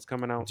soon. It's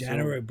coming out soon.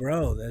 January,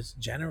 bro. That's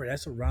January.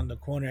 That's around the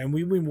corner, and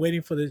we've been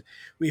waiting for this.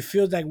 We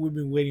feel like we've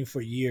been waiting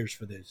for years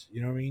for this.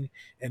 You know what I mean?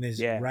 And it's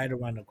Yeah, right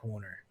around the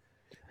corner.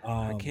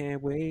 I Um,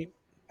 can't wait.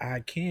 I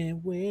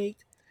can't wait.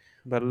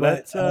 But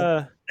But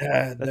the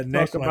let's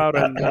next talk one, about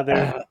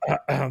another.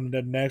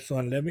 the next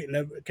one. Let me.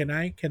 Can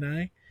I?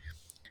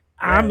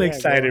 Yeah, I'm yeah. Go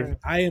excited. ahead.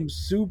 I am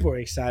super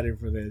excited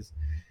for this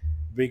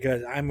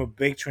because I'm a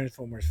big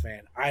Transformers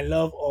fan. I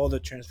love all the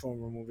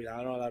Transformer movies.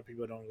 I know a lot of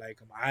people don't like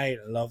them. I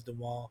love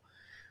them all.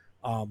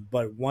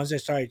 But once they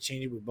started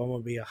changing with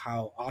Bumblebee,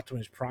 how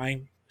Optimus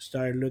Prime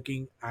started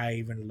looking, I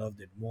even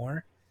loved it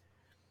more.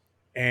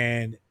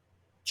 And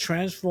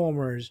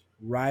Transformers: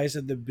 Rise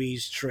of the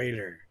Beast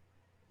trailer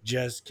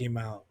just came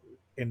out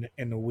in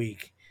a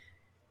week.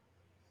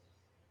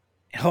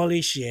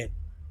 Holy shit!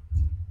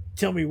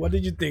 Tell me, what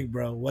did you think,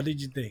 bro? What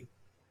did you think?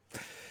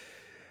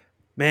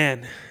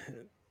 Man,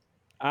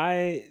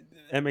 I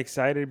am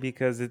excited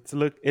because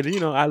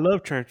I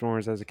love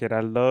Transformers as a kid.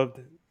 I loved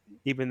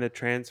even the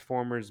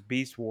Transformers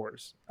Beast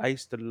Wars. I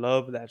used to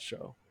love that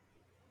show.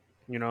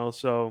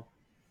 So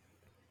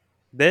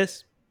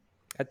this,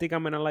 I think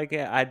I'm gonna like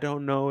it. I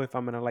don't know if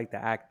I'm gonna like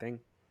the acting,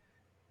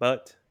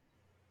 but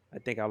I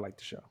think I'll like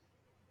the show.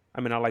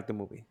 I mean, I like the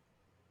movie.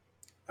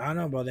 I don't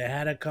know, bro. They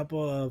had a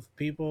couple of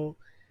people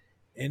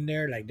in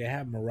there. Like they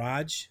had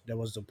Mirage, that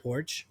was the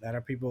porch. A lot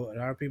of people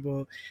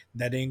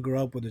that didn't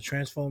grow up with the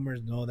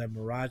Transformers know that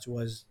Mirage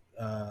was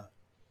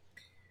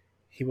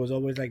he was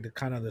always like the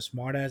kind of the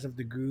smart ass of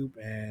the group,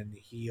 and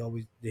he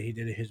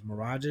did his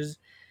Mirages.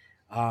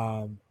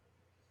 Um,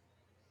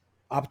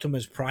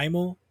 Optimus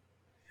Primal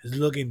is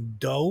looking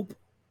dope.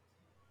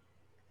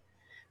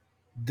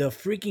 The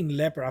freaking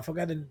leopard, I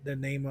forgot the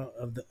name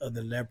of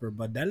the leopard,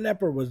 but that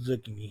leopard was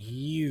looking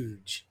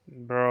huge.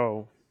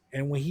 Bro,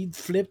 And when he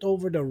flipped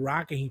over the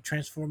rock and he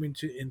transformed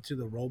into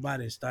the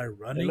robot and started it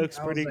running, looks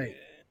I was pretty. like,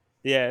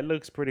 Yeah, it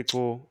looks pretty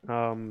cool.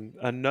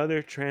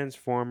 Another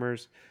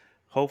Transformers.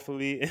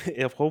 Hopefully,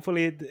 if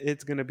hopefully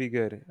it's gonna be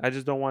good. I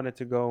just don't want it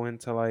to go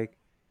into like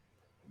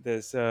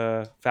this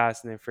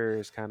Fast and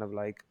Furious kind of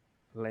like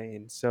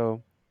lane.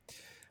 So,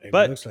 it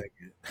but looks like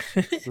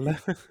it.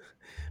 le-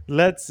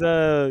 let's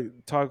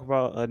talk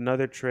about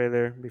another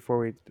trailer before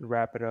we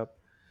wrap it up.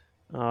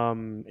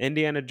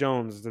 Indiana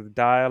Jones, The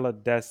Dial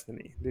of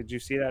Destiny. Did you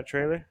see that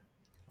trailer?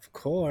 Of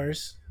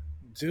course,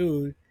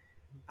 dude.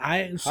 I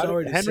am How did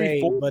sorry to Henry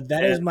say, Ford? but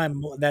that's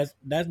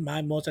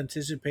my most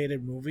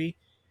anticipated movie.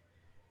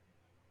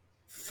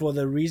 For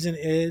the reason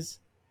is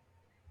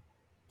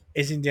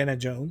Indiana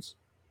Jones.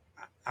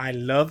 I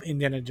love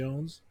Indiana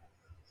Jones,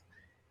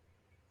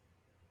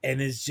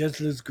 and it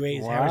just looks great.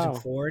 It's Harrison Wow.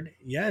 Ford.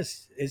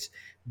 Yes, it's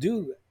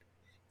dude.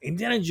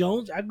 Indiana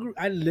Jones.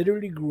 I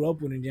literally grew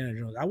up with Indiana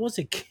Jones. I was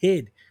a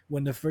kid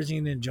when the first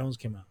Indiana Jones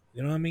came out.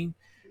 You know what I mean?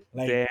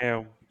 Like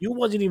Damn. you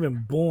wasn't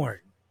even born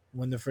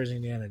when the first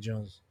Indiana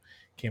Jones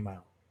came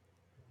out.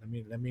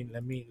 Let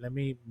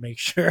me make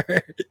sure.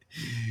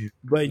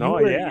 But you No,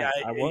 were, yeah, yeah,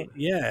 I was.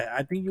 yeah.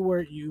 I think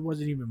you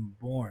wasn't even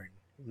born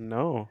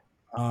No.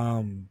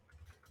 um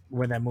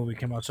when that movie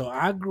came out. So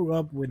I grew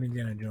up with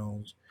Indiana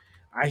Jones.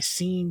 I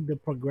seen the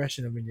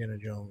progression of Indiana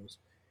Jones,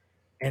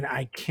 and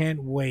I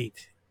can't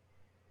wait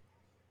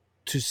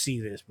to see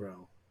this,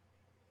 bro.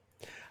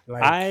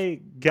 Like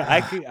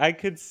I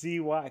could see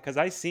why, because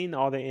I seen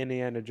all the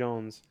Indiana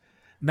Jones,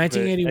 but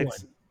 1981.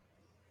 it's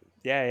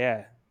yeah,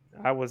 yeah.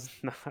 I was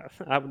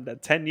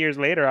not. 10 years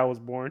later, I was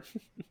born.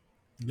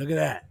 Look at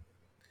that.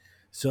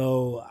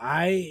 So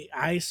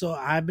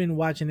I've been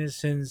watching it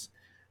since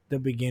the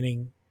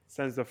beginning,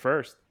 Since the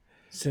first.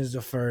 since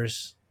the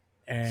first,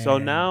 So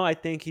and now I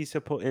think he's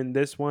supposed in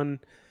this one.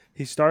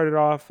 He started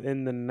off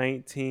in the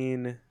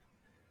 19.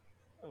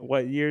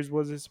 What years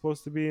was it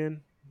supposed to be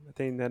in? I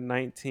think the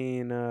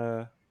 19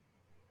 early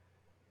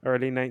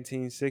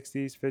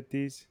 1960s,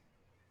 50s,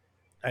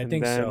 I and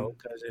think so then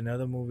because in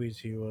other movies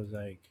he was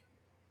like,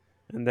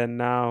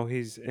 now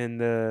he's in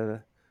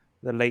the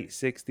late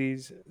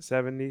 60s,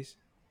 70s.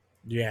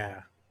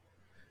 yeah.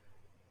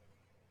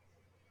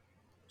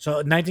 So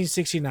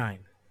 1969.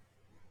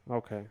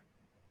 Okay.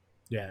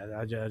 Yeah,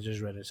 I just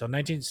read it. So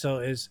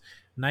it's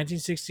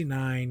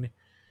 1969,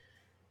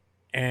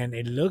 and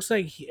it looks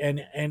like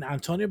and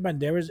Antonio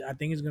Banderas, I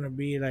think, is gonna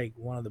be like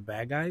one of the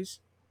bad guys,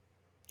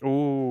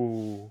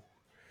 Ooh.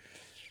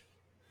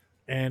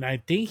 and I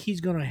think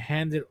he's gonna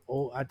hand it.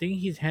 I think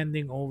he's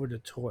handing over the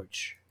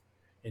torch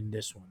in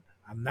this one.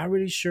 I'm not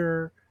really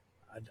sure.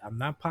 I'm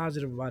not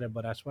positive about it,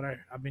 but that's what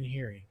I've been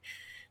hearing,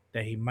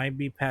 that he might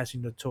be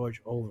passing the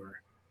torch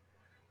over.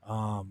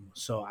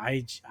 So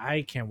I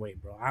can't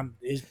wait, bro. I'm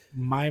It's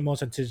my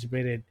most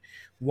anticipated,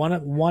 one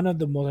of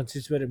the most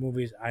anticipated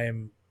movies I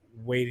am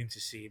waiting to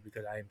see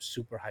because I am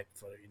super hyped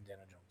for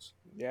Indiana Jones.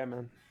 Yeah,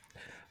 man.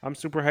 I'm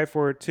super hyped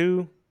for it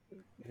too.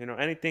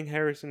 Anything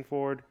Harrison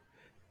Ford.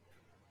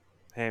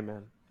 Hey,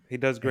 man, he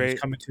does And he's great.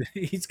 coming to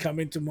he's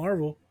coming to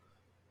Marvel.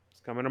 He's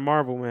coming to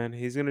Marvel, man.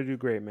 He's gonna do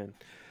great, man.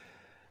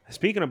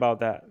 Speaking about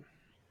that,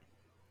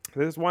 I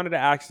just wanted to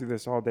ask you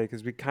this all day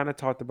because we kind of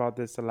talked about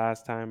this the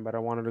last time, but I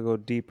wanted to go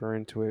deeper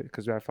into it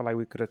because I felt like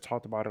we could have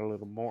talked about it a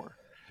little more.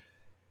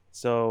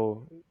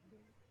 So,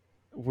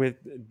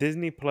 with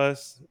Disney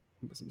Plus,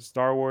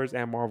 Star Wars,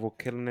 and Marvel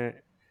killing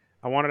it,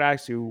 I wanted to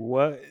ask you,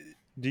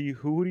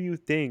 who do you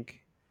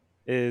think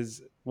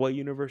what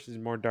universe is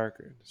more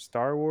darker,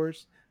 Star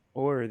Wars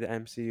or the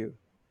MCU?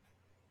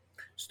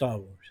 Star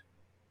Wars.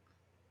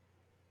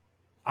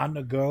 On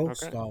the go, Okay.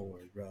 Star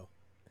Wars, bro.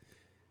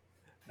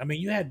 I mean,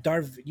 you had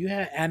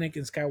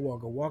Anakin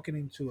Skywalker walking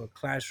into a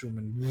classroom,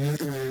 and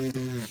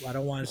I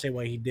don't want to say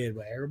what he did,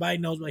 but everybody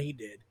knows what he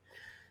did.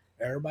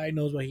 Everybody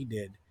knows what he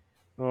did.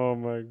 Oh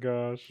my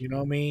gosh. You know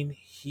what I mean?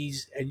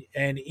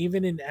 And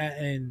even in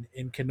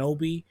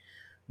Kenobi,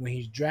 when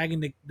he's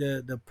dragging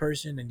the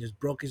person and just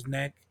broke his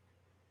neck,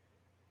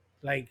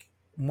 like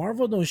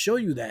Marvel don't show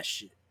you that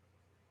shit.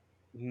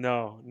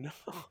 No, no.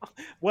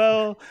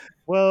 well,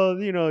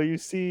 you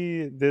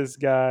see this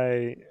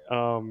guy.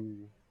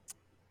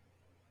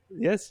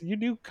 Yes, you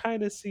do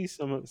kind of see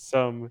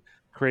some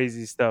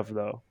crazy stuff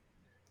though.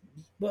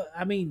 But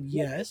I mean,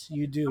 Like, yes,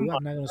 you come do. on,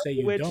 I'm not gonna say Scarlet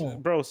you Witch,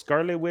 don't. bro.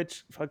 Scarlet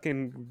Witch,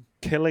 fucking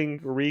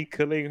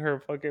re-killing her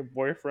fucking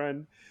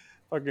boyfriend,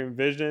 fucking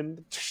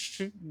Vision.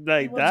 He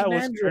Like was that an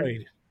was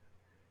crazy. android.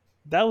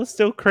 That was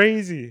still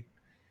crazy.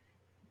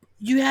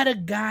 You had a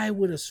guy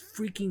with a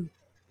freaking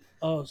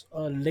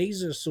a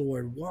laser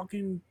sword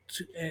walking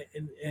to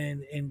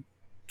and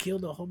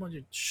killed a whole bunch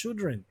of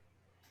children.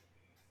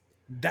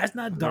 That's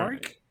not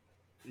Right. dark.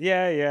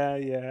 Yeah, yeah,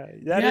 yeah.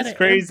 You That had is an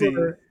crazy.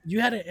 emperor.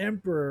 You had an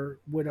emperor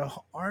with a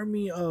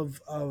army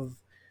of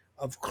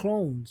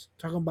clones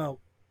talking about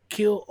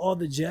kill all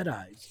the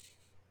Jedi's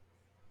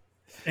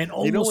and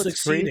You know almost what's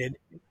crazy? succeeded.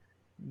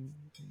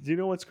 You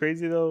know what's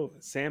crazy though?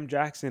 Sam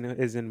Jackson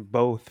is in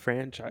both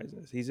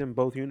franchises. He's in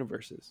both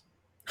universes.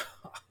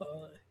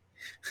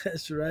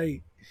 That's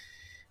right.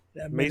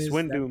 That man Mace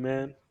is that Windu,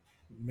 man.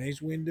 Mace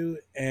Windu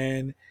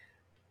and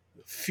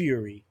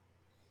Fury.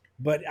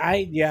 But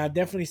I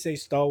definitely say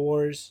Star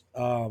Wars.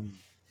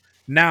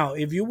 Now,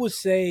 if you would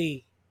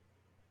say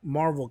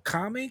Marvel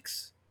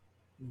Comics,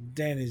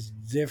 then it's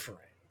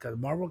different because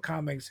Marvel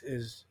Comics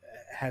is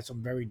has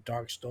some very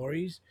dark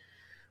stories.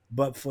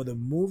 But for the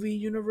movie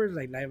universe,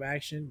 like live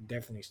action,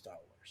 definitely Star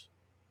Wars.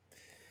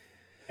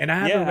 And I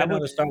haven't Yeah, I read all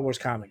would. the Star Wars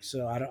comics,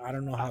 so I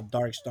don't know how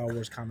dark Star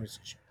Wars comics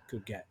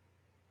could get.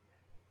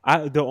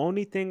 The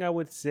only thing I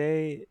would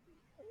say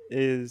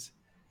is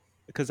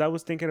because I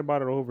was thinking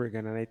about it over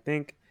again, and I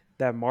think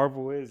that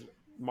Marvel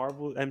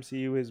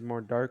MCU is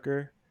more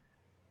darker.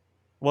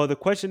 Well, the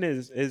question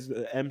is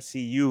the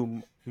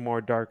MCU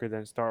more darker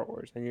than Star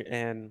Wars?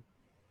 And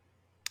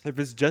if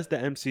it's just the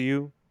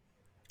MCU,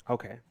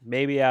 okay,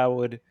 maybe I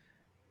would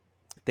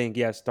think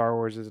yeah, Star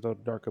Wars is a little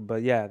darker.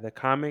 But yeah, the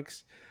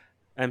comics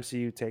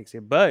MCU takes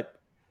it.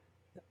 But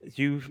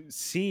you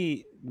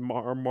see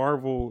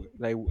Marvel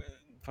like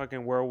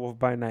fucking Werewolf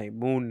by Night,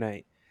 Moon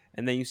Knight,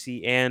 and then you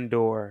see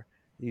Andor,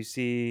 you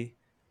see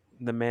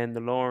the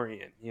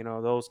Mandalorian,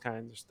 those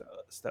kinds of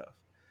stuff.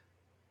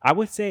 I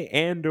would say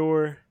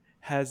Andor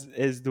has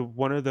is the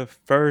one of the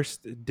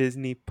first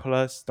Disney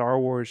Plus Star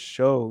Wars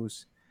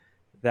shows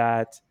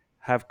that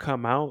have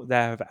come out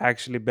that have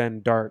actually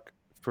been dark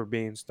for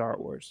being Star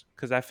Wars.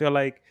 Because I feel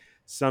like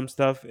some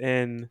stuff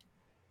in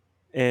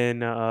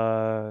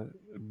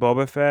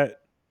Boba Fett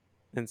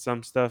and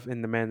some stuff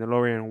in the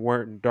Mandalorian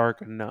weren't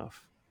dark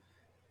enough.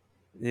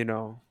 You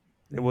know,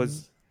 it Hmm.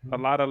 was a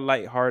lot of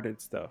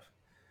lighthearted stuff.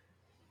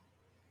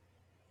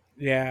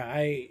 Yeah,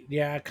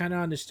 I kind of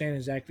understand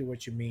exactly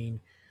what you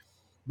mean,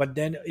 but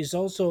then it's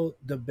also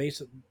the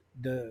base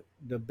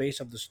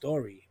of the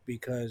story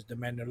because the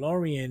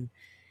Mandalorian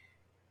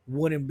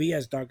wouldn't be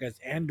as dark as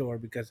Andor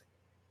because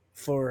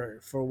for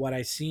what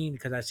I seen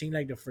because I seen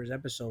like the first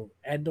episode,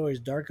 Andor is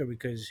darker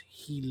because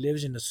he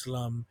lives in the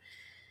slum.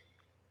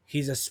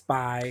 He's a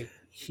spy.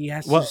 He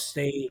has to Well,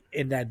 stay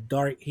in that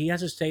dark. He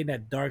has to stay in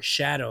that dark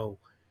shadow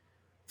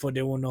for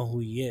they will know who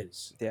he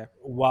is. yeah,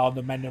 While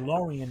the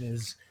Mandalorian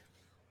is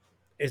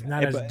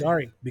not as but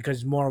dark because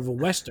it's more of a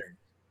western.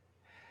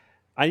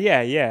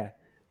 yeah, yeah.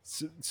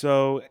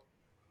 So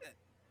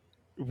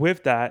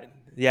with that,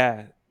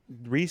 yeah,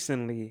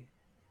 recently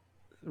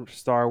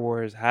Star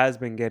Wars has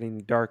been getting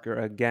darker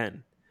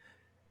again.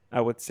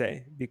 I would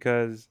say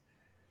because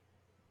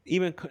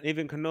even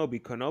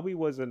Kenobi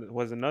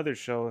was another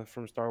show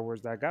from Star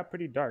Wars that got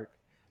pretty dark.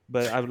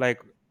 But I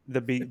like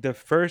the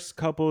first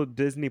couple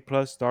Disney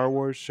Plus Star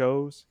Wars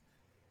shows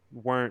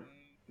weren't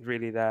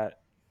really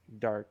that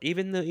dark.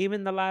 Even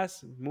the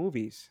last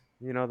movies,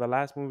 the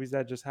last movies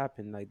that just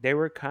happened, like they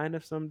were kind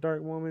of some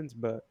dark moments,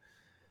 but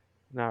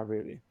not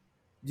really.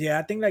 Yeah,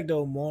 I think like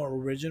the more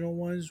original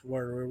ones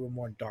were a little bit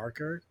more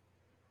darker.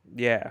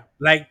 Yeah.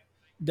 Like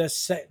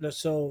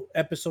so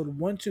episode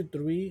 1 to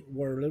 3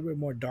 were a little bit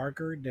more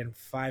darker than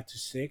 5 to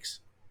 6,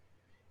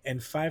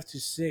 and 5 to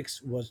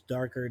 6 was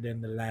darker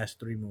than the last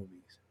three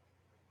movies.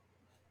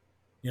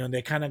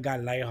 They kind of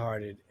got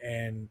lighthearted,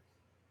 and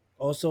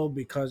also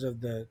because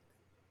of the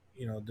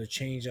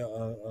change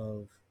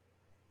of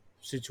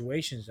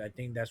situations. I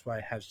think that's why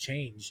it has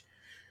changed.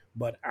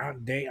 But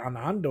on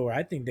Andor,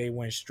 I think they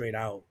went straight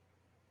out.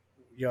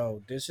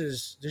 Yo, this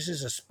is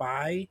a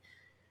spy,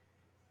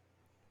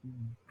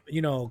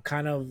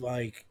 kind of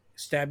like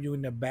stab you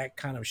in the back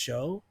kind of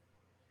show.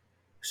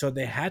 So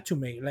they had to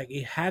make, like,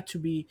 it had to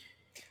be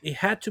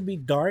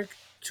dark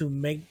to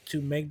make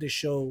the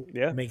show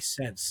Yeah. make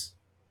sense.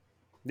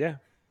 Yeah.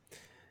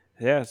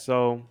 Yeah.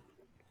 So,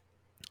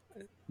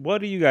 what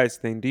do you guys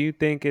think? Do you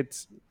think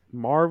it's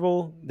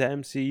Marvel, the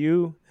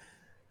MCU,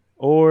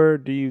 or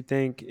do you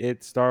think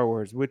it's Star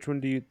Wars? Which one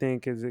do you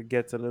think is it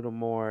gets a little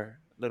more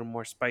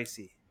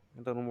spicy,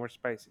 a little more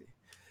spicy?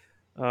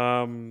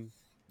 Um.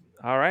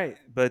 All right,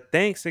 but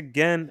thanks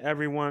again,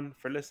 everyone,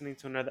 for listening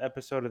to another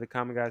episode of the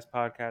Common Guys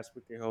podcast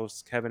with your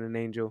hosts Kevin and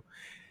Angel.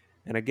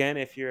 And again,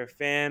 if you're a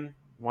fan,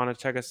 want to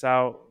check us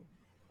out,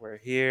 we're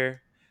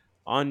here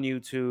on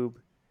YouTube.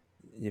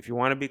 If you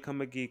want to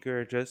become a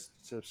geeker, just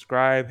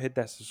subscribe, hit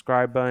that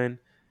subscribe button.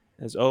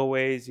 As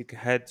always, you can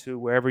head to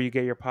wherever you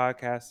get your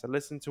podcasts to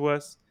listen to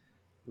us,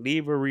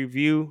 leave a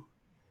review,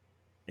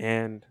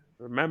 and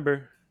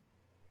remember,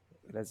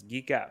 let's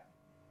geek out.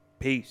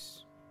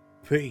 Peace.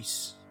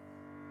 Peace.